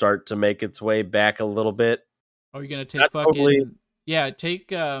support start to make its way back a little bit. Are you gonna take take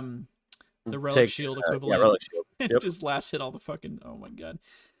the Relic Shield equivalent? Yeah, Relic Shield. Yep. Just last hit all the fucking. Oh my god.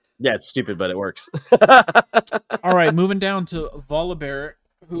 Yeah, it's stupid, but it works. All right, moving down to Volibear.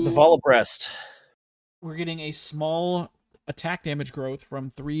 The Volibear. We're getting a small attack damage growth from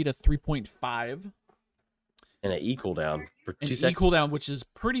 3 to 3.5. And an E cooldown for 2 seconds. E cooldown, which is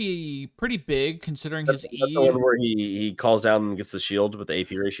pretty big considering his E. That's the one where he calls down and gets the shield with the AP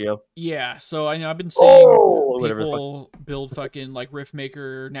ratio. Yeah, so I know I've been seeing people build fucking like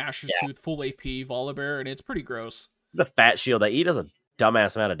Riftmaker, Nashor's Tooth, full AP Volibear, and it's pretty gross. The fat shield, that E does a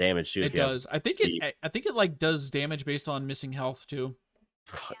dumbass amount of damage too. It does. I think it like does damage based on missing health too.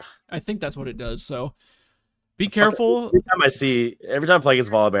 I think that's what it does. So be careful. Every time I play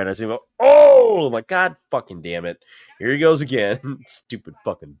against Volibear, I see him go, oh my god, fucking damn it. Here he goes again. Stupid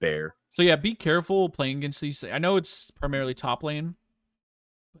fucking bear. So yeah, be careful playing against these. I know it's primarily top lane.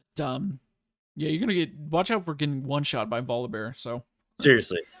 But yeah, you're gonna watch out for getting one shot by Volibear. So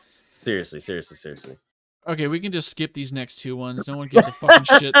seriously. Okay, we can just skip these next two ones. No one gives a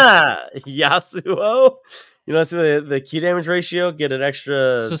fucking shit. Yasuo. You know, see the key damage ratio, get an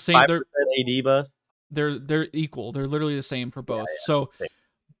extra 5% AD buff. They're equal. They're literally the same for both. Same.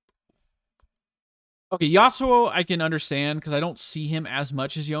 Okay, Yasuo I can understand because I don't see him as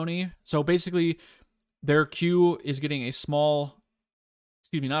much as Yone. So basically, their Q is getting an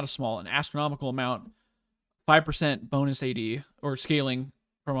astronomical amount, 5% bonus AD or scaling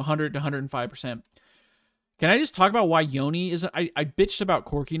from 100 to 105%. Can I just talk about why Yone is? I bitched about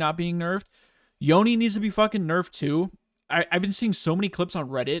Corki not being nerfed. Yone needs to be fucking nerfed too. I've been seeing so many clips on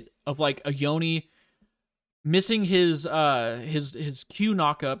Reddit of like a Yone missing his Q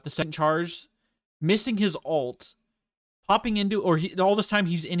knockup, the second charge, missing his ult, popping into, all this time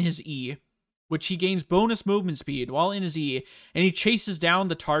he's in his E, which he gains bonus movement speed while in his E, and he chases down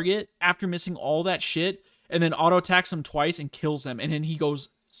the target after missing all that shit, and then auto attacks him twice and kills them, and then he goes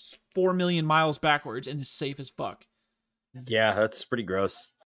 4 million miles backwards and is safe as fuck. Yeah, that's pretty gross.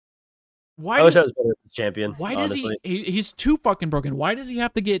 I wish I was better at this champion. Why honestly. Does he's too fucking broken. Why does he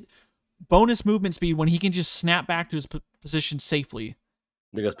have to get bonus movement speed when he can just snap back to his position safely?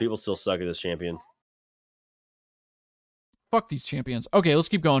 Because people still suck at this champion. Fuck these champions. Okay, let's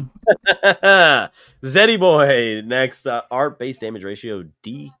keep going. Zeddy boy. Next, art base damage ratio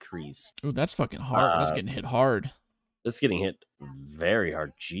decreased. Ooh, that's fucking hard. That's getting hit hard. That's getting hit very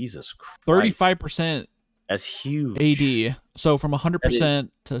hard. Jesus Christ. 35%. That's huge. AD. So from 100%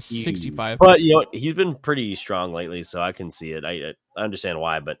 to 65. But you know, he's been pretty strong lately, so I can see it. I understand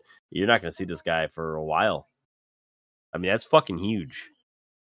why, but you're not going to see this guy for a while. I mean, that's fucking huge.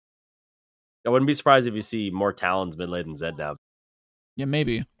 I wouldn't be surprised if you see more Talons mid lane than Zed now. Yeah,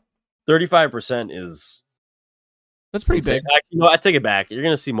 maybe. 35% is... That's pretty big. I take it back. You're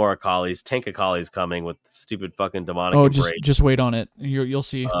going to see more Akali's. Tank Akali's coming with stupid fucking demonic. Oh, just wait on it. You'll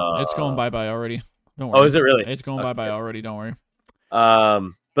see. It's going bye-bye already. Don't worry. Oh, is it really? It's going bye-bye already. Don't worry.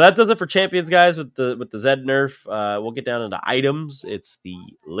 But that does it for champions, guys. With the Zed nerf, we'll get down into items. It's the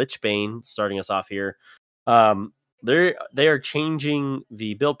Lich Bane starting us off here. They are changing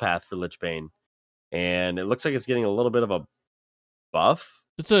the build path for Lich Bane, and it looks like it's getting a little bit of a buff.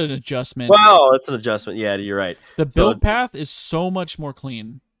 It's an adjustment. Well, it's an adjustment. Yeah, you're right. The build path is so much more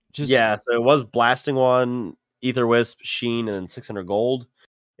clean. So it was Blasting One, Ether Wisp, Sheen, and 600 gold.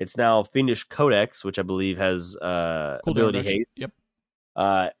 It's now Fiendish Codex, which I believe has ability haste. Yep.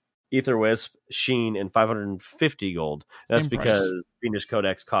 Ether Wisp, Sheen, and 550 gold. That's because Fiendish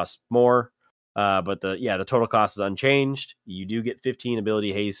Codex costs more. But the total cost is unchanged. You do get 15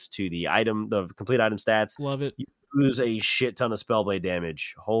 ability haste to the complete item stats. Love it. You lose a shit ton of Spellblade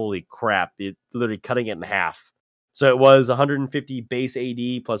damage. Holy crap. It's literally cutting it in half. So it was 150 base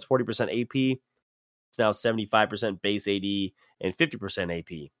AD plus 40% AP. It's now 75% base AD and 50% AP.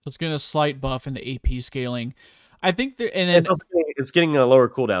 So it's getting a slight buff in the AP scaling. I think it's getting a lower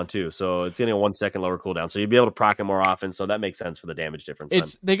cooldown too, so it's getting a 1 second lower cooldown. So you'll be able to proc it more often. So that makes sense for the damage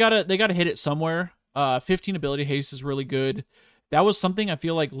difference. They gotta hit it somewhere. 15 ability haste is really good. That was something I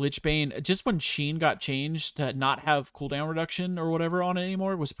feel like Lich Bane, just when Sheen got changed to not have cooldown reduction or whatever on it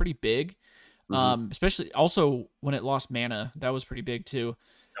anymore, was pretty big. Especially also when it lost mana, that was pretty big too.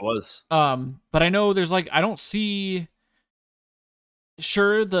 It was. But I know there's I don't see.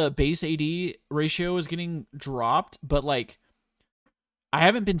 Sure, the base AD ratio is getting dropped, but I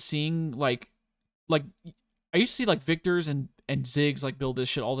haven't been seeing like I used to see Victors and Ziggs build this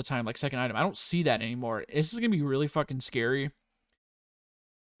shit all the time, second item. I don't see that anymore. This is gonna be really fucking scary.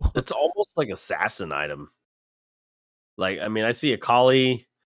 It's almost like assassin item. I see a Kali.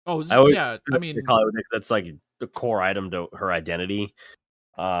 Oh, yeah. I mean, Kali, that's the core item to her identity.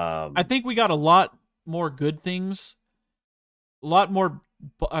 I think we got a lot more good things. A lot more,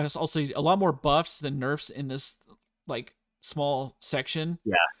 I'll say, a lot more buffs than nerfs in this small section.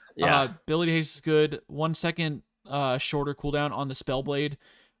 Yeah. Ability haste is good. 1 second shorter cooldown on the Spellblade.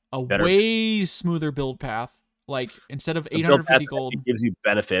 Way smoother build path. Instead of 850 gold, it gives you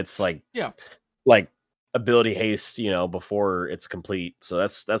benefits like ability haste, before it's complete. So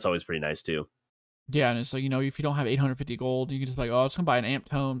that's always pretty nice too. Yeah, and it's if you don't have 850 gold, you can just be I'm just gonna buy an amp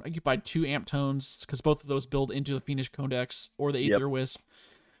tone. I could buy 2 amp tones because both of those build into the Fiendish Codex or the Aether Wisp.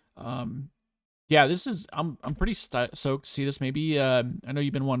 This is I'm pretty stoked to see this. Maybe I know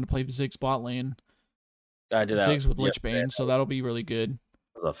you've been wanting to play Ziggs bot lane. I did Ziggs with Lich Bane, so that'll be really good.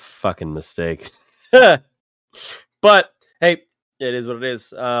 It was a fucking mistake. But hey, it is what it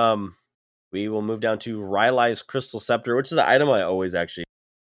is. We will move down to Rylai's Crystal Scepter, which is the item I always actually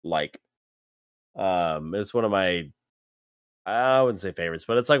like. It's one of my, I wouldn't say favorites,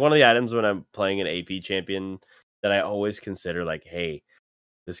 but it's one of the items when I'm playing an AP champion that I always consider hey,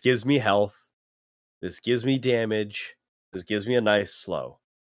 this gives me health, this gives me damage, this gives me a nice slow.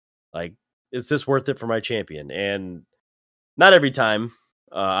 Is this worth it for my champion? And not every time.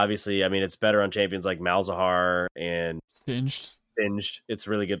 Obviously, it's better on champions like Malzahar and Singed. It's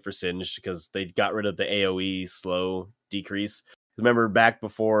really good for Singed because they got rid of the AoE slow decrease. Remember back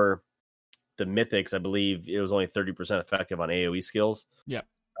before the Mythics, I believe it was only 30% effective on AoE skills. Yeah.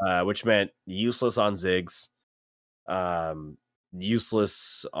 Which meant useless on Ziggs.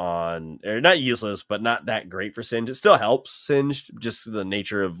 Useless on, or not useless, but not that great for Singed. It still helps Singed, just the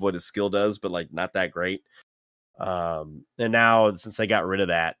nature of what his skill does, but not that great. And now since they got rid of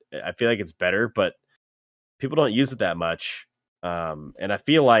that, I feel like it's better, but people don't use it that much. And I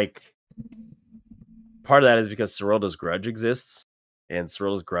feel like part of that is because Serylda's Grudge exists, and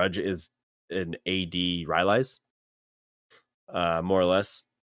Serylda's Grudge is an AD Rylai's, more or less,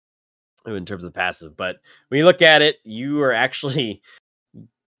 in terms of passive. But when you look at it, you are actually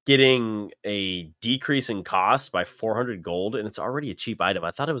getting a decrease in cost by 400 gold, and it's already a cheap item.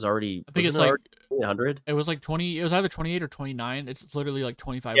 I thought it was already. I think it's 100. It was 20. It was either 28 or 29. It's literally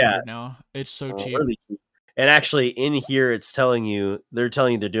 2,500 now. It's so cheap. Really cheap. And actually, in here, they're telling you they're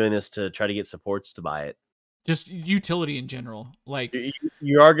doing this to try to get supports to buy it. Just utility in general.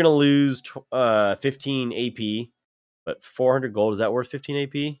 You are going to lose 15 AP, but 400 gold, is that worth 15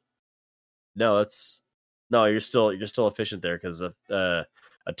 AP? No, you're still efficient there because a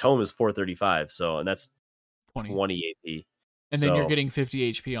tome is 435, and that's 20 AP. And then you're getting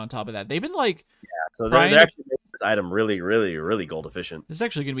 50 HP on top of that. They've been so they're actually making this item really, really, really gold efficient. This is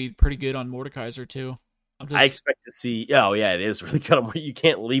actually going to be pretty good on Mordekaiser too. I expect to see. Oh yeah, it is really good on where you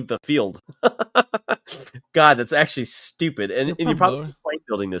can't leave the field. God, that's actually stupid. And you're probably fight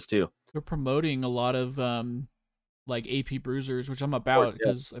building this too. They're promoting a lot of AP bruisers, which I'm about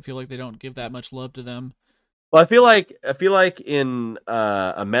because I feel like they don't give that much love to them. Well, I feel like in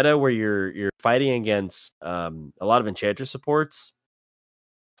a meta where you're fighting against a lot of enchanter supports,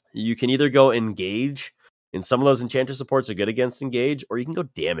 You can either go engage, and some of those enchanter supports are good against engage, or you can go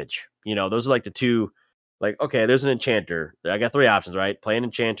damage. Those are like the two. Like, okay, there's an enchanter. I got 3 options, right? Play an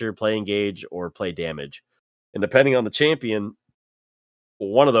enchanter, play engage, or play damage. And depending on the champion,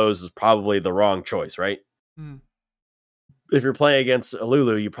 one of those is probably the wrong choice, right? If you're playing against a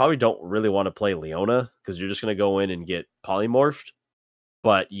Lulu, you probably don't really want to play Leona because you're just going to go in and get polymorphed.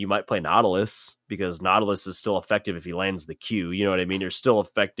 But you might play Nautilus because Nautilus is still effective if he lands the Q. You know what I mean? You're still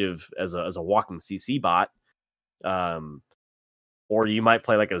effective as a walking CC bot. Or you might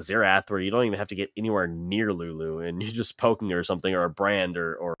play like a Xerath where you don't even have to get anywhere near Lulu and you're just poking her or something, or a Brand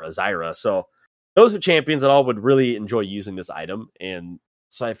or a Zyra. So those are champions that all would really enjoy using this item. And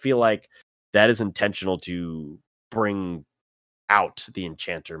so I feel like that is intentional to bring out the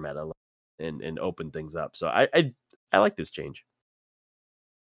enchanter meta and open things up. So I like this change.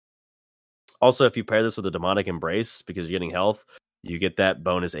 Also, if you pair this with a demonic embrace because you're getting health, you get that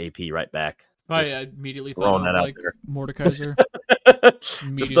bonus AP right back. I immediately thought of like Mordekaiser.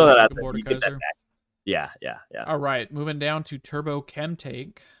 Just throw that out there. You get that back. Yeah. All right, moving down to Turbo Chem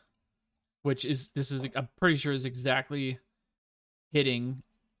Take, which I'm pretty sure is exactly hitting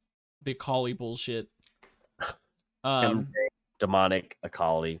the Akali bullshit. Demonic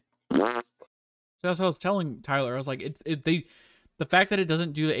Akali. So that's what I was telling Tyler. I was like, the fact that it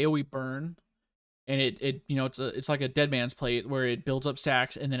doesn't do the AoE burn, and it's like a dead man's plate where it builds up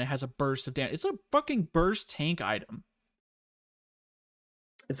stacks and then it has a burst of damage. It's a fucking burst tank item.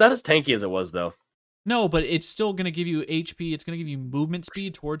 It's not as tanky as it was though. No, but it's still gonna give you HP. It's gonna give you movement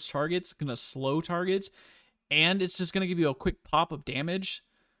speed towards targets. It's gonna slow targets, and it's just gonna give you a quick pop of damage.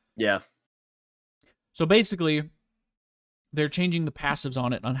 Yeah. So basically, they're changing the passives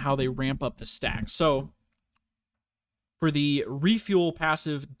on it on how they ramp up the stacks. So for the refuel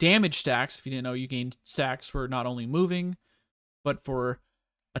passive damage stacks, if you didn't know, you gain stacks for not only moving, but for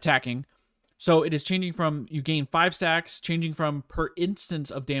attacking. So it is changing from you gain 5 stacks, changing from per instance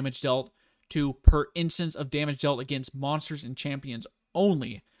of damage dealt to per instance of damage dealt against monsters and champions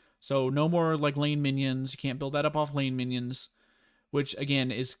only. So no more like lane minions. You can't build that up off lane minions, which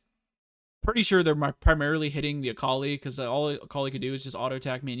again is pretty sure they're primarily hitting the Akali, because all Akali could do is just auto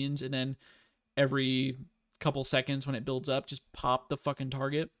attack minions, and then every couple seconds when it builds up, just pop the fucking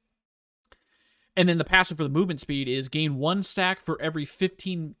target. And then the passive for the movement speed is gain 1 stack for every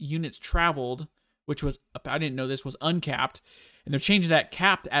 15 units traveled, which was, I didn't know this, was uncapped. And they're changing that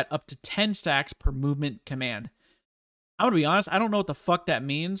capped at up to 10 stacks per movement command. I'm going to be honest, I don't know what the fuck that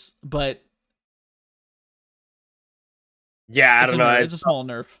means, but yeah, I don't know. It's a small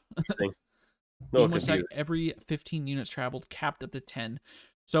nerf. No, 1 stack every 15 units traveled, capped up to 10.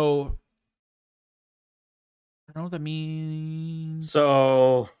 So I don't know what that means.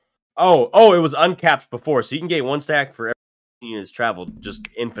 So, it was uncapped before, so you can get 1 stack for every units traveled just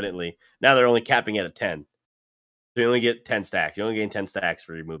infinitely. Now they're only capping it at 10. So you only get 10 stacks. You only gain 10 stacks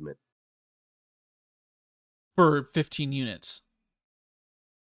for your movement. For 15 units.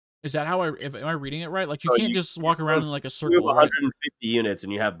 Is that how am I reading it right? Like you can't just walk around in like a circle. You have 150 units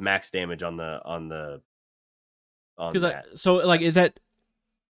and you have max damage on that. So like is that?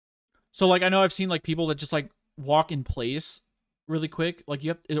 So like I know I've seen like people that just like walk in place really quick. Like you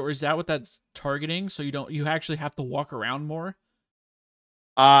have, or is that what that's targeting? So you actually have to walk around more.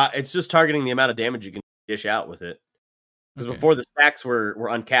 It's just targeting the amount of damage you can dish out with it. Because before the stacks were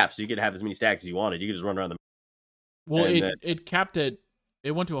uncapped, so you could have as many stacks as you wanted. You could just run around them. Well, it capped it.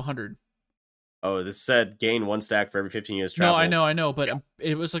 It went to 100. Oh, this said gain 1 stack for every 15 units travel. No, I know, but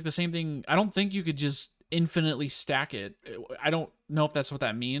it was like the same thing. I don't think you could just infinitely stack it. I don't know if that's what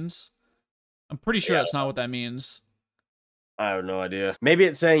that means. I'm pretty sure that's not what that means. I have no idea. Maybe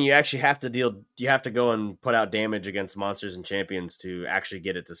it's saying you actually have to you have to go and put out damage against monsters and champions to actually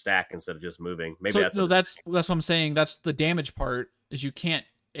get it to stack instead of just moving. Maybe that's what I'm saying. That's the damage part, is you can't,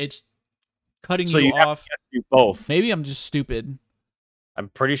 it's cutting you off. Have to do both. Maybe I'm just stupid. I'm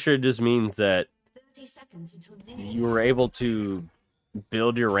pretty sure it just means that you were able to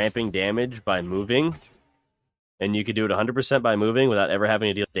build your ramping damage by moving, and you could do it 100% by moving without ever having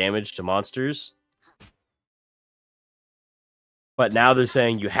to deal damage to monsters. But now they're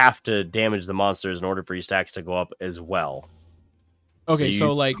saying you have to damage the monsters in order for your stacks to go up as well. Okay,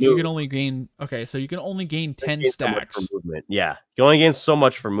 so you can only gain 10 stacks for movement. Yeah, you only gain so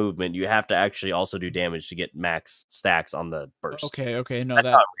much for movement. You have to actually also do damage to get max stacks on the burst. Okay, no,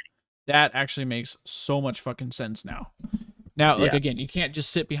 that actually makes so much fucking sense now. Now, like again, you can't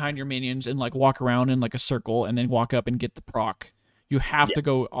just sit behind your minions and like walk around in like a circle and then walk up and get the proc. You have to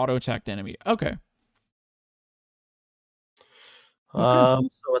go auto attack the enemy. Okay. So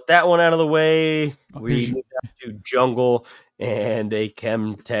with that one out of the way, we move to jungle, and a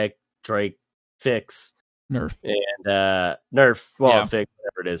Chemtech Drake fix. Nerf. And fix,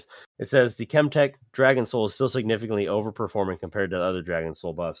 whatever it is. It says the Chemtech Dragon Soul is still significantly overperforming compared to other Dragon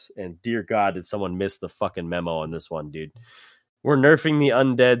Soul buffs. And dear God, did someone miss the fucking memo on this one, dude? We're nerfing the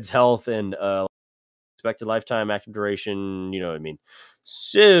undead's health and expected lifetime, active duration. You know what I mean?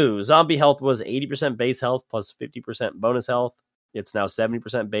 So zombie health was 80% base health plus 50% bonus health. It's now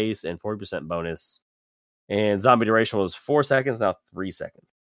 70% base and 40% bonus. And zombie duration was 4 seconds, now 3 seconds.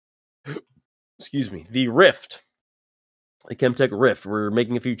 Excuse me. The Rift. The Chemtech Rift. We're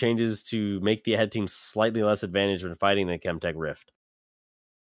making a few changes to make the ahead team slightly less advantage when fighting the Chemtech Rift.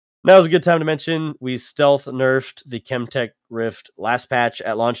 Now's a good time to mention we stealth nerfed the Chemtech Rift last patch.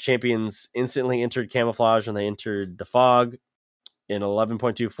 At launch, champions instantly entered camouflage when they entered the fog. In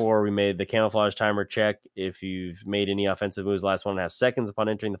 11.24, we made the camouflage timer check if you've made any offensive moves last 1.5 seconds upon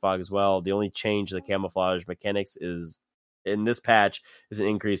entering the fog as well. The only change to the camouflage mechanics is in this patch is an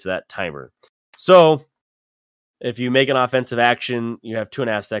increase to that timer. So if you make an offensive action, you have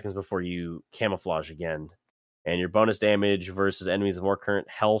 2.5 seconds before you camouflage again. And your bonus damage versus enemies with more current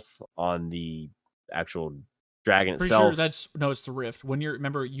health on the actual dragon itself. Sure it's the Rift. When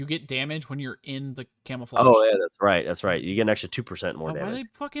you get damage when you're in the camouflage. Oh yeah, that's right. You get an extra 2% more damage. Why are they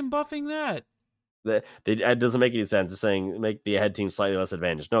fucking buffing that? It doesn't make any sense. It's saying make the ahead team slightly less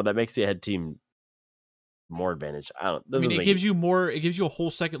advantage. No, that makes the ahead team more advantage. It gives you more. It gives you a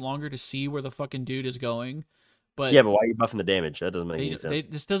whole second longer to see where the fucking dude is going. But yeah, but why are you buffing the damage? That doesn't make any sense.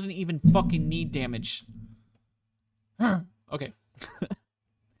 This doesn't even fucking need damage. Okay.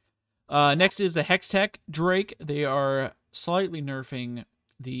 Next is the Hextech Drake. They are slightly nerfing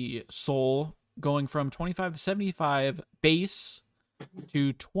the soul, going from 25 to 75 base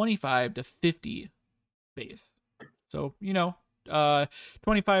to 25 to 50 base. So,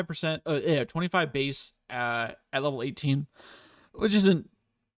 25%, 25 base at level 18, which isn't.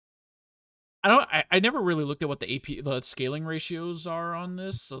 I never really looked at what the scaling ratios are on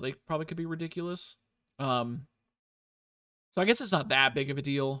this, so they probably could be ridiculous. So I guess it's not that big of a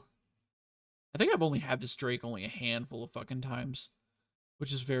deal. I think I've only had this Drake only a handful of fucking times,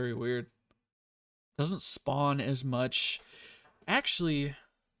 which is very weird. Doesn't spawn as much. Actually,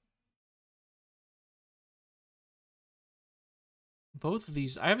 both of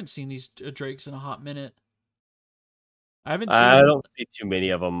these, I haven't seen these Drakes in a hot minute. I don't see too many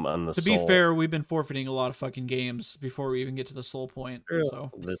of them on the Soul. To be fair, we've been forfeiting a lot of fucking games before we even get to the Soul point. True.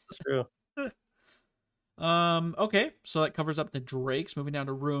 So this is true. Okay, so that covers up the Drakes. Moving down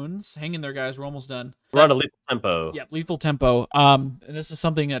to runes. Hang in there, guys. We're almost done. We're on a lethal tempo. Yeah, lethal tempo. And this is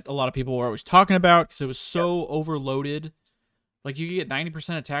something that a lot of people were always talking about because it was so overloaded. Like, you get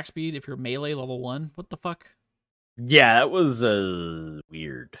 90% attack speed if you're melee level 1. What the fuck? Yeah, that was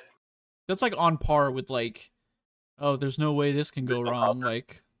weird. That's like on par with like, oh, there's no way this can go wrong.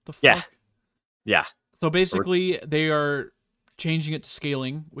 Like, the fuck? Yeah. So basically, they are changing it to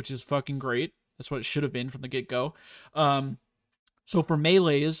scaling, which is fucking great. That's what it should have been from the get-go. So for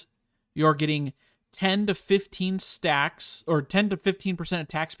melees, you're getting 10 to 15 stacks, or 10 to 15%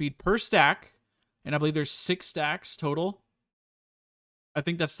 attack speed per stack, and I believe there's 6 stacks total. I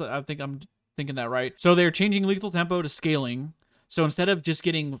think I'm thinking that right. So they're changing lethal tempo to scaling. So instead of just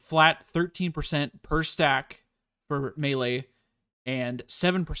getting flat 13% per stack for melee and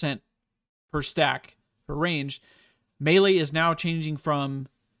 7% per stack for range, melee is now changing from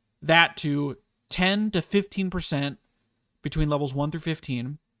that to 10 to 15% between levels 1 through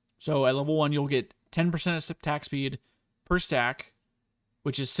 15. So at level 1, you'll get 10% attack speed per stack,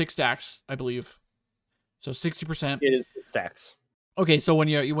 which is 6 stacks, I believe. So 60%. It is 6 stacks. Okay, so when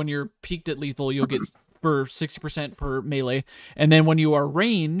you're peaked at lethal, you'll get for 60% per melee. And then when you are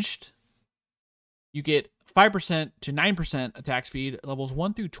ranged, you get 5% to 9% attack speed, levels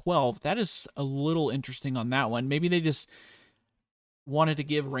 1 through 12. That is a little interesting on that one. Maybe they just wanted to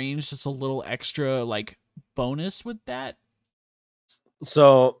give range just a little extra like bonus with that.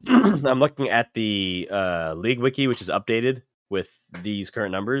 So I'm looking at the League Wiki, which is updated with these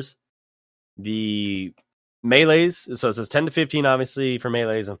current numbers. The melees, so it says 10 to 15 obviously for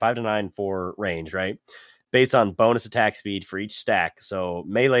melees and 5 to 9 for range, right? Based on bonus attack speed for each stack. So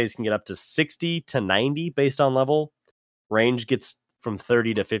melees can get up to 60 to 90 based on level. Range gets from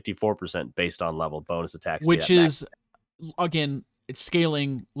 30 to 54% based on level bonus attack speed. Which is, again, it's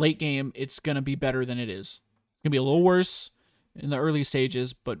scaling late game. It's going to be better than it is. It's going to be a little worse in the early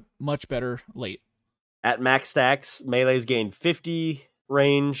stages, but much better late. At max stacks, melees gain 50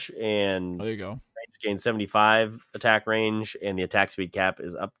 range and there you go. Range gain 75 attack range, and the attack speed cap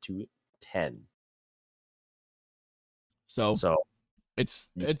is up to 10. So it's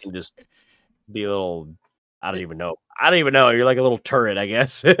can just be a little I don't even know. I don't even know. You're like a little turret, I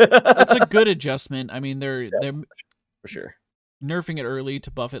guess. It's a good adjustment. I mean, they're for sure. nerfing it early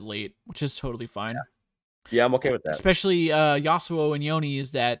to buff it late, which is totally fine. Yeah, I'm okay with that. Especially Yasuo and Yoni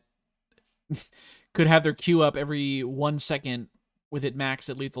is that could have their Q up every 1 second with it max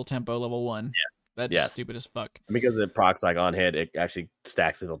at lethal tempo level 1. Yes. That's stupid as fuck. Because it procs like on hit, it actually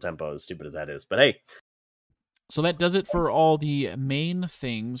stacks lethal tempo, as stupid as that is. But hey. So that does it for all the main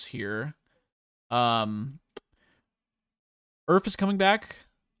things here. Urf is coming back.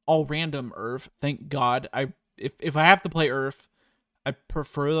 All random Urf. Thank God. If I have to play Urf, I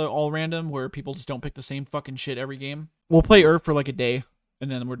prefer the all random where people just don't pick the same fucking shit every game. We'll play Urf for like a day and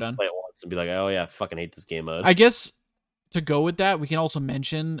then we're done. Play it once and be like, oh yeah, I fucking hate this game mode. I guess to go with that, we can also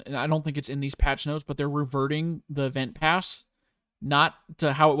mention, and I don't think it's in these patch notes, but they're reverting the event pass, not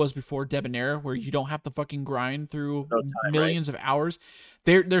to how it was before Debonair, where you don't have to fucking grind through millions of hours.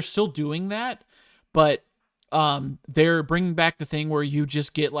 They're still doing that, but they're bringing back the thing where you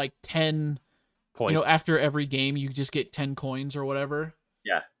just get like 10 points. You know, after every game, you just get 10 coins or whatever.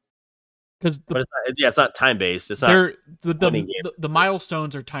 Yeah. But it's not time based. It's not. The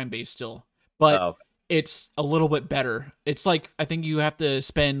milestones are time based still, but it's a little bit better. It's like I think you have to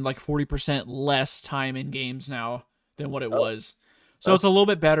spend like 40% less time in games now than what it was, so it's a little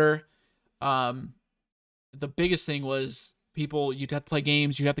bit better. The biggest thing was you'd have to play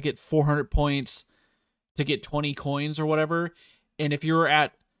games. You have to get 400 points to get 20 coins or whatever, and if you're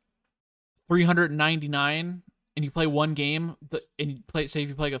at 399. And you play one game, and say if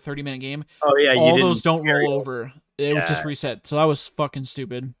you play like a 30-minute game, all those don't roll over. It would just reset. So that was fucking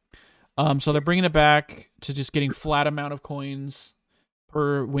stupid. So they're bringing it back to just getting flat amount of coins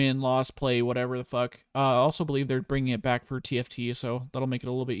per win, loss, play, whatever the fuck. I also believe they're bringing it back for TFT, so that'll make it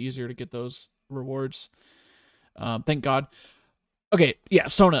a little bit easier to get those rewards. Thank God. Okay, yeah,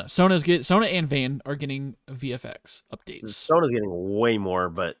 Sona and Vayne are getting VFX updates. Sona's getting way more,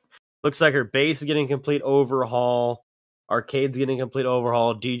 but looks like her base is getting a complete overhaul. Arcade's getting a complete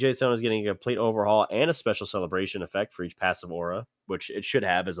overhaul. DJ Sona's getting a complete overhaul and a special celebration effect for each passive aura, which it should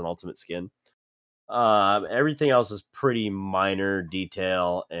have as an ultimate skin. Everything else is pretty minor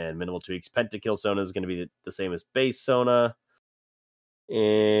detail and minimal tweaks. Pentakill Sona is going to be the same as base Sona.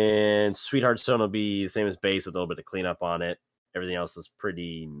 And Sweetheart Sona will be the same as base with a little bit of cleanup on it. Everything else is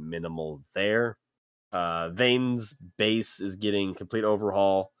pretty minimal there. Vayne's base is getting complete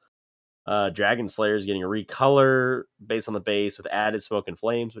overhaul. Dragon Slayer is getting a recolor based on the base with added smoke and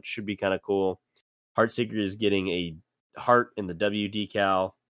flames, which should be kind of cool. Heartseeker is getting a heart in the W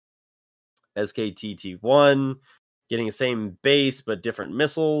decal. SKTT1 getting the same base but different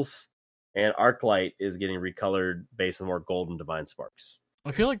missiles. And Arclight is getting recolored based on more golden divine sparks.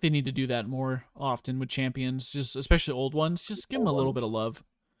 I feel like they need to do that more often with champions, just especially old ones. Just give them a little bit of love.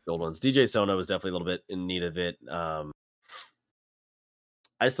 The old ones. DJ Sona was definitely a little bit in need of it.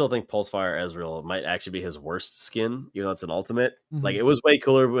 I still think Pulsefire Ezreal might actually be his worst skin, even though it's an ultimate. Mm-hmm. Like, it was way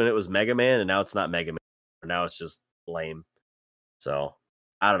cooler when it was Mega Man, and now it's not Mega Man. Now it's just lame. So,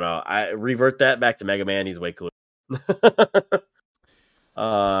 I don't know. I revert that back to Mega Man. He's way cooler.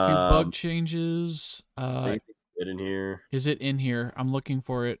 Bug changes. It in here. Is it in here? I'm looking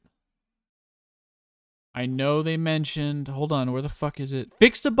for it. I know they mentioned, hold on, where the fuck is it?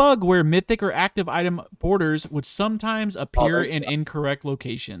 Fixed a bug where mythic or active item borders would sometimes appear in incorrect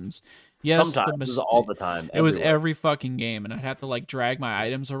locations. Yes, sometimes. This is all the time. It was every fucking game, and I'd have to like drag my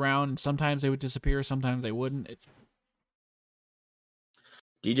items around, and sometimes they would disappear, sometimes they wouldn't.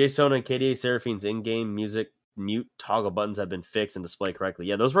 DJ Sona and KDA Seraphine's in-game music mute toggle buttons have been fixed and displayed correctly.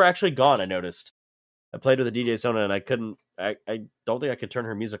 Yeah, those were actually gone, I noticed. I played with the DJ Sona, and I don't think I could turn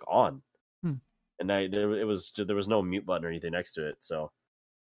her music on. And there was no mute button or anything next to it. So,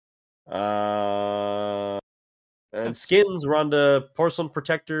 and skins, Ronda Porcelain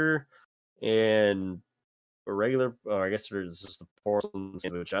Protector, and a regular. I guess this is the porcelain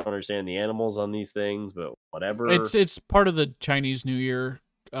skin, which I don't understand the animals on these things, but whatever. It's part of the Chinese New Year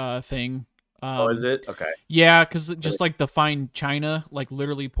thing. Is it? Okay. Yeah, because just like the fine china, like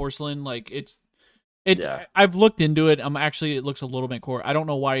literally porcelain, like it's. Yeah. I've looked into it. It looks a little bit core. I don't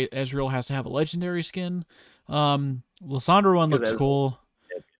know why Ezreal has to have a legendary skin. Lysandra one looks cool.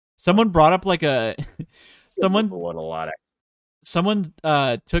 Someone brought up like someone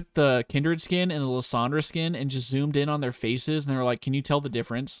took the Kindred skin and the Lysandra skin and just zoomed in on their faces, and they were like, "Can you tell the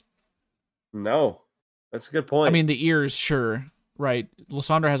difference?" No, that's a good point. I mean, the ears, sure, right.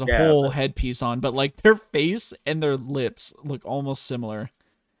 Lysandra has a whole headpiece on, but like their face and their lips look almost similar.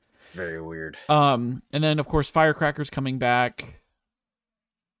 Very weird. And then of course Firecracker's coming back.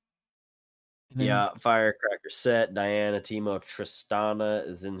 Firecracker set, Diana, Teemo, Tristana,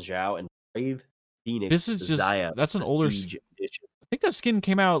 Xin Zhao, and Brave. Phoenix. This is just Zaya that's an older. Prestige Edition. I think that skin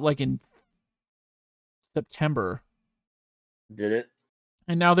came out like in September, Did it?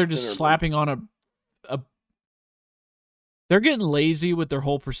 and now they're just slapping on a. They're getting lazy with their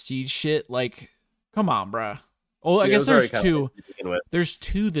whole prestige shit. Like, come on, bruh. Oh, I guess there's two. There's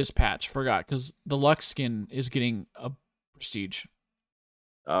two this patch. Forgot because the Lux skin is getting a prestige.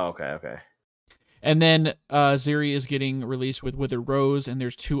 Oh, okay. And then Zeri is getting released with Withered Rose, and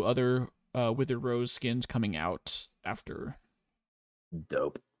there's two other Withered Rose skins coming out after.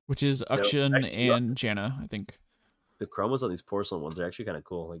 Dope. Which is Akshan and Janna, I think. The chromas on these porcelain ones are actually kind of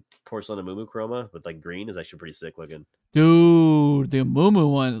cool. Like porcelain and Mumu chroma with like green is actually pretty sick looking. Dude, the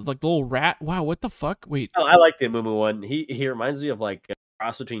Mumu one, like the little rat. Wow, what the fuck? Wait. Oh, I like the Mumu one. He reminds me of like a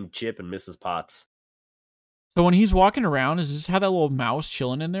cross between Chip and Mrs. Potts. So when he's walking around, is this how that little mouse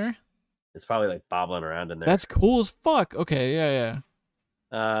chilling in there? It's probably like bobbling around in there. That's cool as fuck. Okay,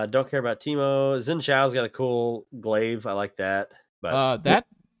 yeah. Don't care about Teemo. Xin Shao's got a cool glaive. I like that. But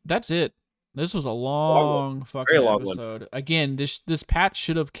that's it. This was a long fucking episode. Again, this patch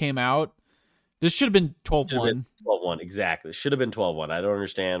should have came out. This should have been 12-1. 12-1, exactly. Should have been 12-1. I don't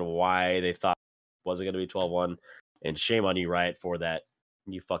understand why they thought it wasn't going to be 12-1. And shame on you, Riot, for that.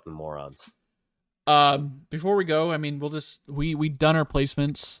 You fucking morons. Before we go, I mean, we done our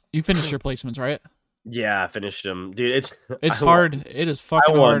placements. You finished your placements, right? Yeah, I finished them. Dude, it's hard. It is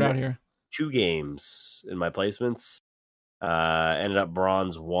fucking hard out here. 2 games in my placements. Ended up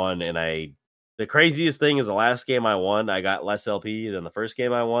bronze 1, and the craziest thing is the last game I won, I got less LP than the first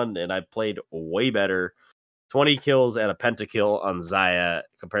game I won, and I played way better. 20 kills and a pentakill on Zaya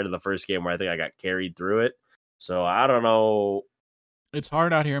compared to the first game where I think I got carried through it. So I don't know. It's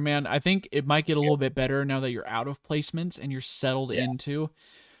hard out here, man. I think it might get a little bit better now that you're out of placements and you're settled into.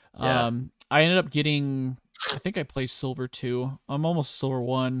 I ended up getting, I think I placed silver 2. I'm almost silver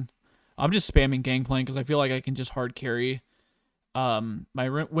 1. I'm just spamming Gangplank because I feel like I can just hard carry.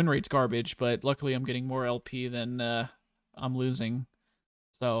 My win rate's garbage, but luckily I'm getting more LP than I'm losing.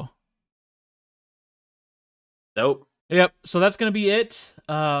 So nope. Yep. So that's gonna be it.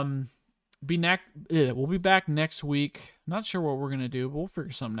 We'll be back next week. Not sure what we're gonna do, but we'll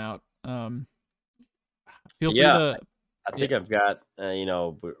figure something out. Feel free to. I think I've got.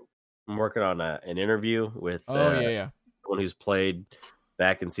 I'm working on an interview with. Someone who's played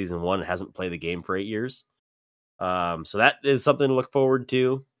back in season 1 and hasn't played the game for 8 years. So that is something to look forward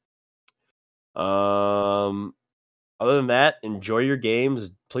to. Other than that, enjoy your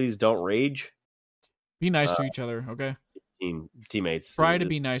games. Please don't rage. Be nice to each other, okay? Teammates. Try to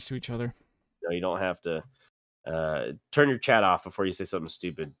be nice to each other. No, you don't have to turn your chat off before you say something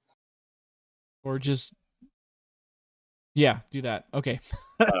stupid. Or just do that. Okay.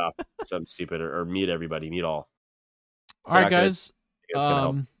 Cut off something stupid or mute everybody. Mute all. All right, guys.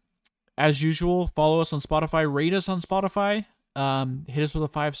 As usual, follow us on Spotify, rate us on Spotify, hit us with a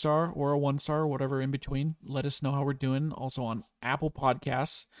 5-star or a 1-star, whatever in between. Let us know how we're doing. Also on Apple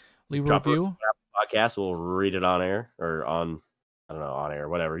Podcasts, leave a review. Podcast, we'll read it on air or on air,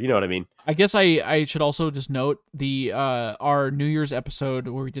 whatever. You know what I mean? I guess I should also just note the our New Year's episode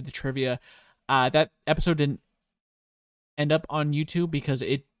where we did the trivia. That episode didn't end up on YouTube because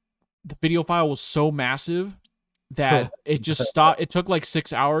the video file was so massive that it just stopped. It took like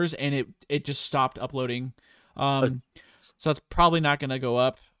 6 hours and it just stopped uploading. So that's probably not going to go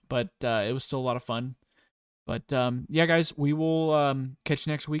up, but it was still a lot of fun. But yeah, guys, we will catch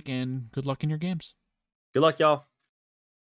you next week and good luck in your games. Good luck, y'all.